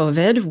under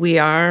COVID. We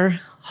are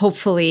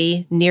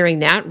hopefully nearing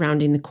that,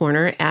 rounding the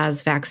corner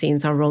as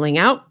vaccines are rolling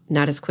out.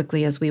 Not as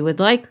quickly as we would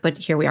like, but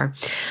here we are.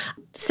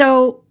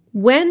 So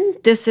when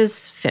this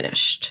is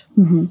finished,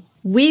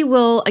 we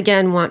will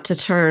again want to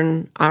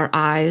turn our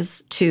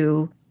eyes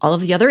to all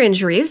of the other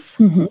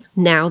injuries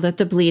now that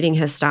the bleeding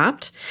has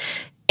stopped.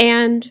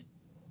 And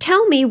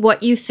tell me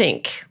what you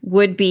think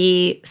would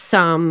be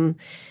some,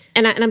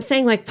 and I'm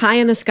saying like pie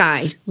in the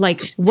sky,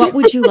 like what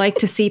would you like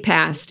to see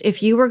passed?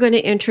 If you were going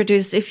to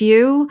introduce, if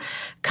you,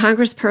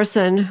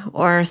 Congressperson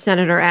or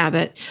Senator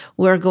Abbott,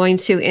 were going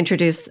to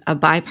introduce a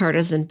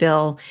bipartisan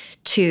bill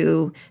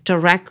to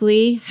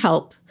directly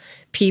help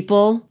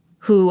people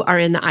who are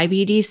in the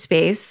IBD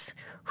space,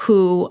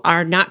 who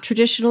are not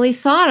traditionally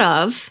thought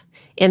of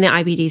in the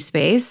IBD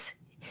space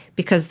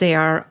because they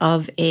are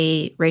of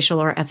a racial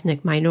or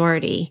ethnic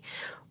minority,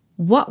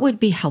 what would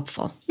be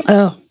helpful?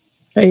 Oh,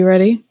 are you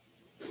ready?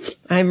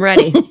 I'm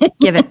ready.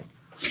 Give it.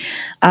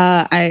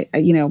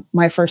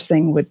 My first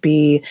thing would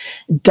be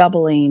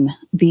doubling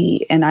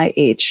the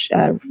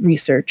NIH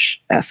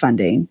research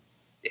funding,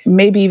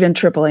 maybe even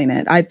tripling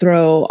it. I'd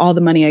throw all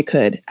the money I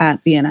could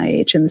at the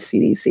NIH and the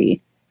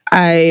CDC.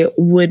 I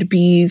would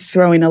be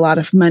throwing a lot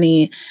of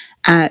money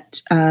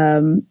at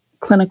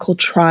clinical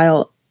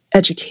trial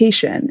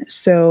education.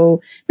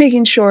 So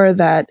making sure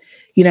that,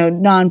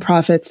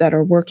 nonprofits that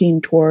are working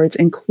towards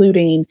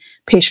including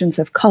patients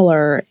of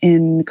color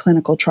in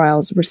clinical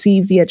trials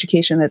receive the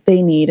education that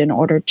they need in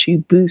order to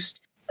boost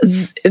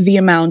the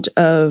amount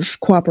of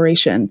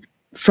cooperation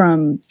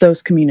from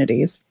those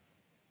communities.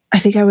 I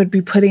think I would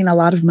be putting a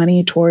lot of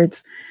money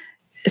towards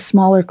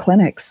smaller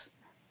clinics,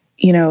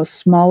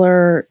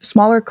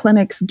 smaller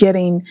clinics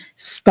getting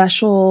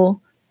specialty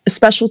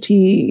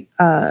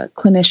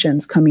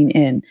clinicians coming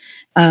in.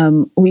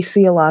 We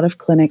see a lot of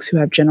clinics who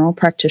have general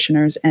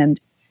practitioners, and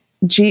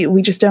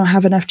we just don't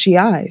have enough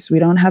GIs. We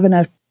don't have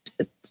enough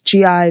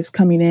GIs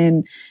coming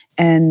in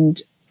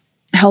and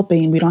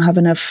helping. We don't have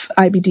enough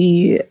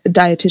IBD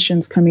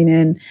dietitians coming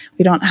in.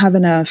 We don't have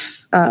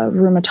enough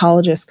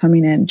rheumatologists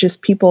coming in.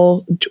 Just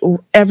people,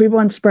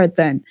 everyone spread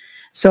thin.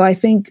 So I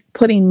think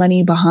putting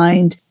money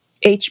behind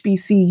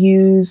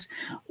HBCUs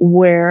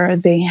where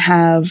they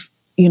have,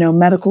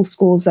 medical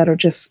schools that are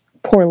just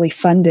poorly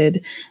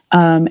funded,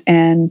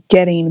 and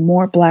getting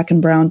more Black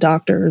and brown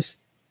doctors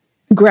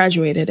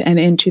graduated and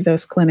into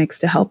those clinics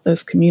to help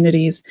those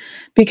communities,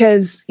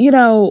 because,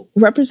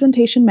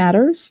 representation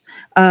matters.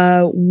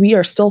 We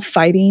are still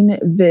fighting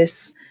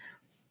this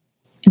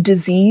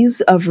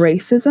disease of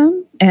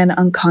racism and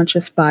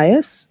unconscious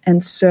bias.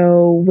 And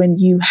so when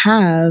you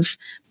have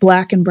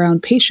Black and brown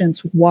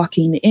patients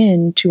walking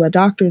into a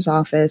doctor's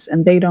office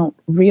and they don't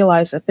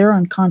realize that their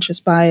unconscious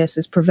bias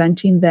is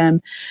preventing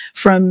them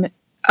from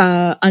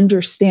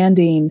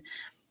understanding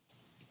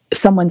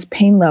someone's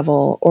pain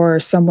level or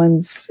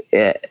someone's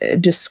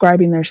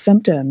describing their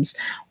symptoms,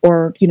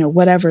 or,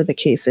 whatever the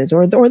case is,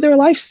 or their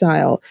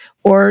lifestyle,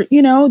 or,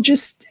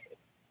 just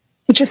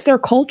their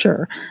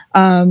culture.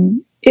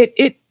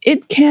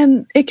 It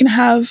can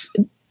have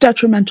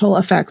detrimental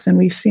effects. And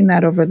we've seen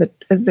that over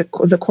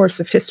the course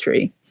of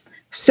history.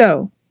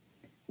 So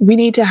we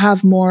need to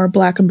have more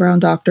Black and brown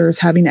doctors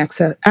having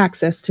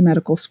access to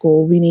medical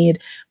school. We need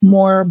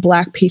more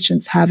Black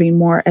patients having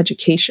more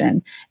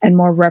education and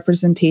more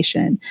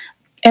representation.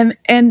 And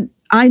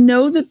I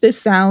know that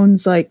this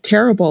sounds like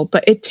terrible,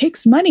 but it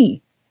takes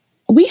money.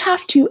 We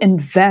have to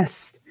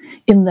invest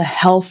in the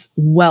health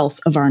wealth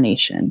of our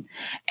nation.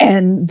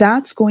 And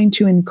that's going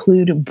to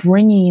include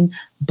bringing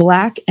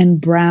Black and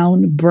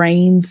brown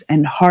brains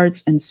and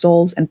hearts and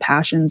souls and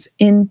passions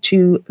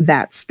into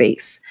that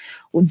space.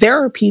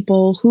 There are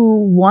people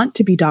who want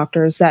to be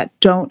doctors that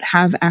don't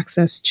have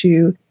access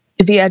to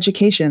the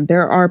education.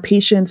 There are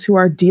patients who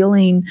are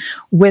dealing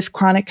with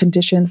chronic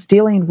conditions,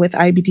 dealing with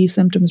IBD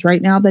symptoms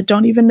right now that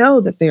don't even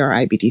know that they are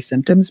IBD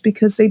symptoms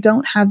because they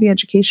don't have the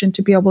education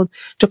to be able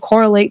to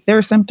correlate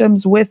their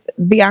symptoms with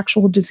the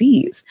actual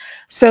disease.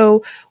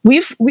 So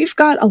we've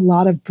got a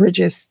lot of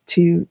bridges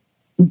to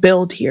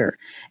build here.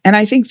 And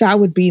I think that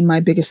would be my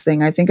biggest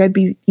thing. I think I'd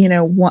be,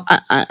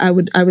 I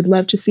would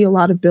love to see a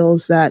lot of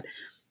bills that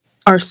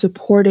are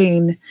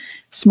supporting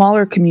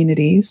smaller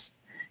communities,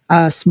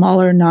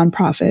 smaller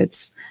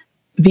nonprofits,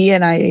 the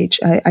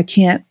NIH. I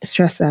can't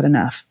stress that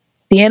enough.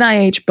 The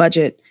NIH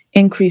budget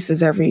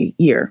increases every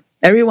year.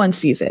 Everyone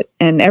sees it.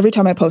 And every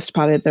time I post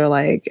about it, they're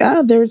like,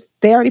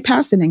 they already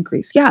passed an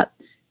increase. Yeah,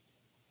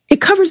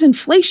 it covers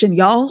inflation,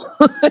 y'all.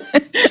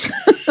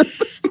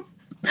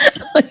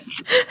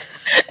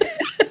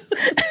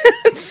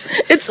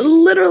 It's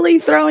literally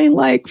throwing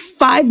like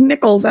 5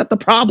 nickels at the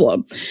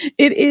problem.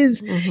 It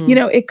is,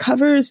 it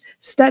covers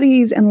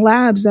studies and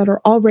labs that are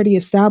already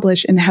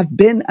established and have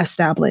been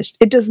established.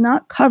 It does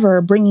not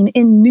cover bringing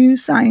in new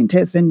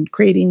scientists and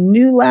creating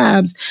new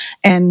labs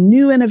and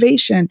new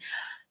innovation.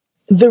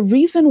 The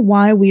reason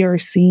why we are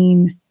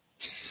seeing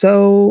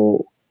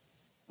so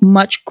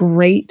much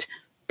great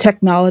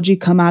technology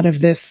come out of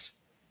this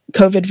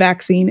COVID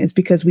vaccine is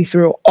because we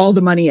threw all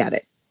the money at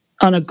it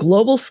on a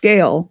global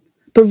scale.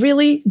 But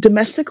really,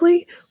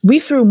 domestically,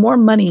 we threw more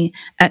money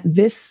at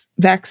this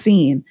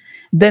vaccine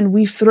than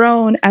we've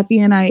thrown at the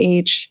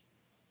NIH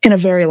in a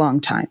very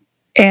long time.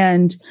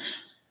 And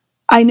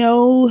I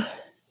know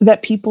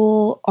that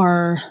people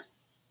are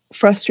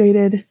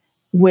frustrated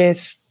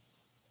with,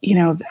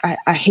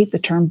 I hate the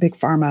term big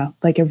pharma.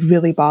 Like, it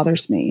really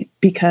bothers me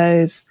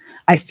because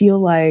I feel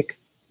like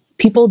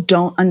people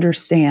don't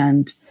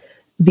understand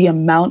the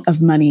amount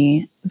of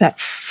money that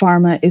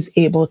pharma is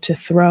able to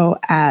throw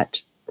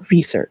at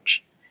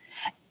research.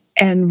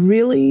 And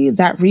really,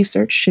 that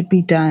research should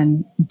be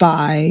done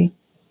by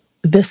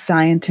the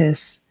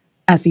scientists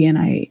at the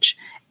NIH.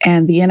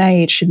 And the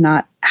NIH should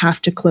not have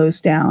to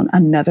close down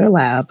another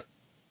lab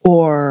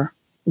or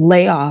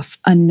lay off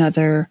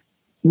another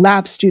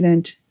lab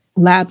student,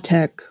 lab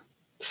tech,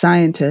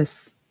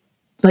 scientist.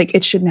 Like,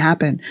 it shouldn't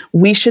happen.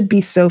 We should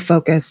be so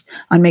focused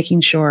on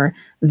making sure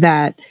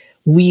that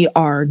we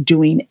are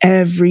doing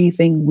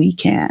everything we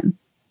can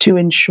to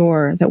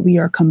ensure that we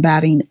are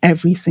combating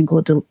every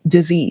single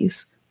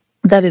disease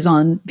that is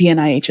on the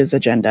NIH's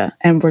agenda.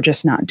 And we're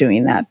just not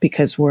doing that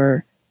because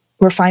we're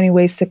finding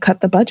ways to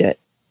cut the budget.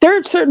 There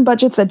are certain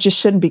budgets that just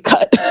shouldn't be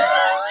cut.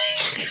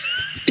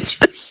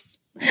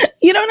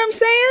 You know what I'm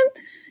saying?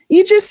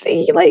 You just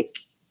see, like,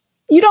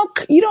 you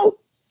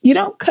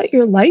don't cut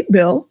your light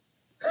bill.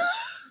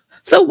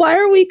 So why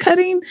are we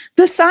cutting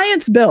the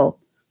science bill?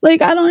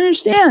 Like, I don't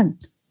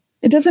understand.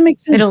 It doesn't make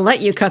sense. They don't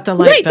let you cut the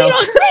light bill.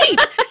 Right.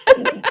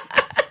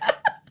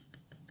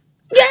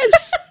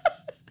 Yes.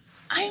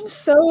 I am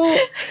so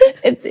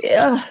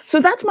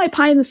that's my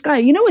pie in the sky.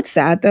 You know what's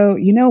sad, though?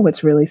 You know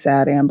what's really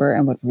sad, Amber,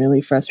 and what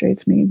really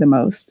frustrates me the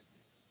most?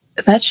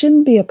 That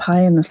shouldn't be a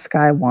pie in the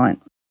sky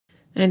want.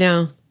 I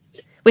know.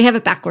 We have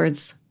it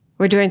backwards.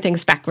 We're doing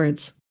things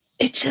backwards.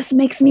 It just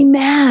makes me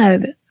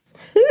mad.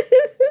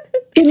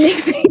 It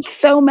makes me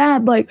so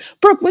mad. Like,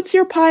 Brooke, what's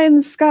your pie in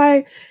the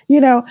sky?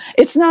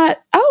 It's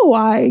not,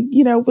 I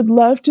would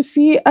love to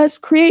see us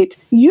create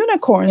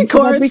unicorns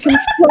so that we can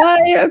fly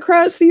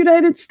across the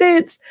United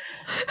States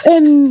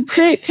and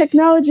create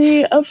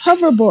technology of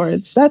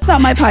hoverboards. That's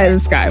not my pie in the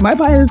sky. My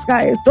pie in the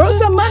sky is throw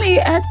some money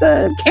at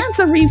the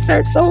cancer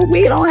research so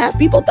we don't have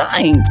people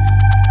dying.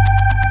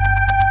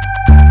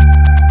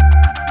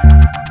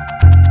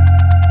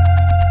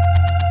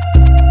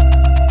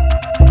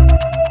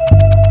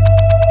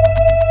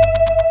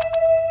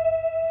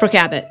 Brooke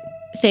Abbott,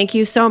 thank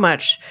you so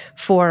much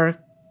for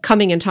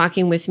coming and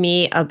talking with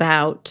me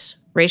about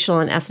racial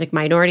and ethnic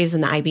minorities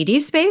in the IBD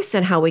space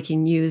and how we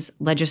can use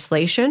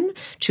legislation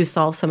to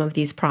solve some of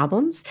these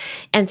problems.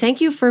 And thank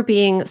you for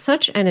being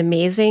such an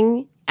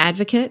amazing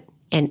advocate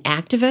and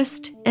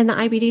activist in the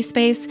IBD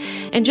space.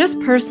 And just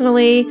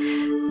personally,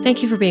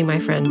 thank you for being my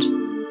friend.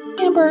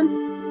 Amber,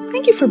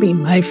 thank you for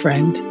being my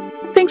friend.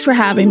 Thanks for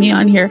having me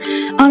on here.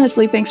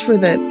 Honestly, thanks for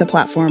the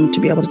platform to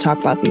be able to talk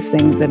about these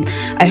things. And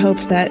I hope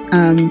that,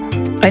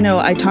 I know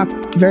I talk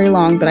very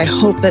long, but I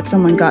hope that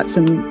someone got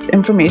some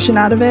information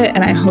out of it.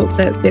 And I hope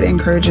that it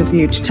encourages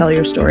you to tell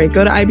your story.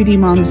 Go to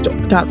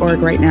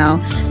ibdmoms.org right now,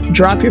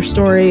 drop your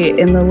story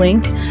in the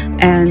link,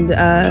 and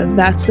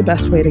that's the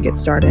best way to get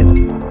started.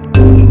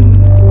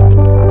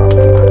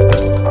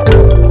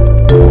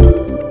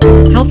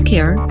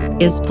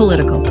 Healthcare is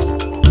political.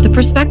 The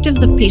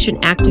perspectives of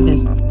patient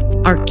activists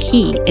are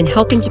key in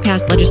helping to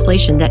pass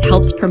legislation that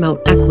helps promote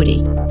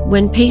equity.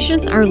 When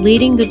patients are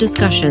leading the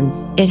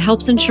discussions, it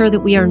helps ensure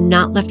that we are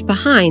not left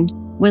behind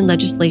when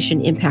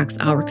legislation impacts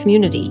our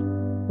community.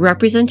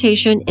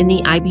 Representation in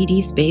the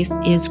IBD space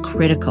is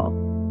critical.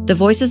 The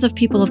voices of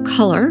people of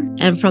color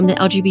and from the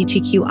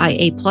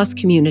LGBTQIA+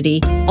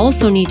 community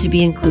also need to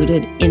be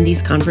included in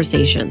these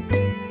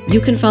conversations. You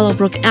can follow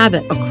Brooke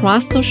Abbott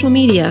across social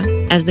media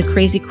as the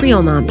Crazy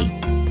Creole Mommy.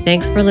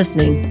 Thanks for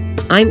listening.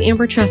 I'm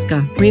Amber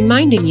Tresca,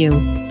 reminding you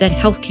that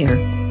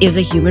healthcare is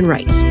a human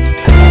right.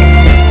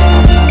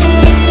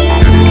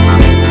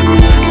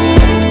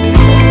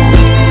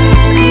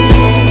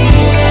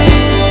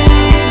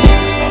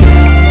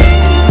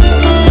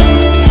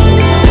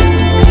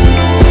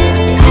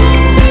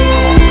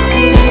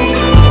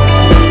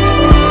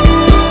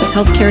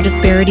 Healthcare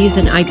Disparities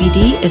in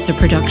IBD is a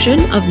production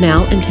of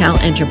Mal and Tal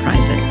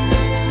Enterprises.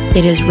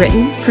 It is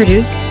written,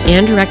 produced,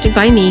 and directed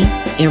by me,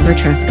 Amber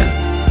Tresca.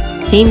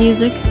 Theme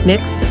music,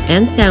 mix,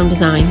 and sound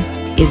design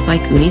is by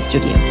Cooney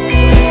Studio.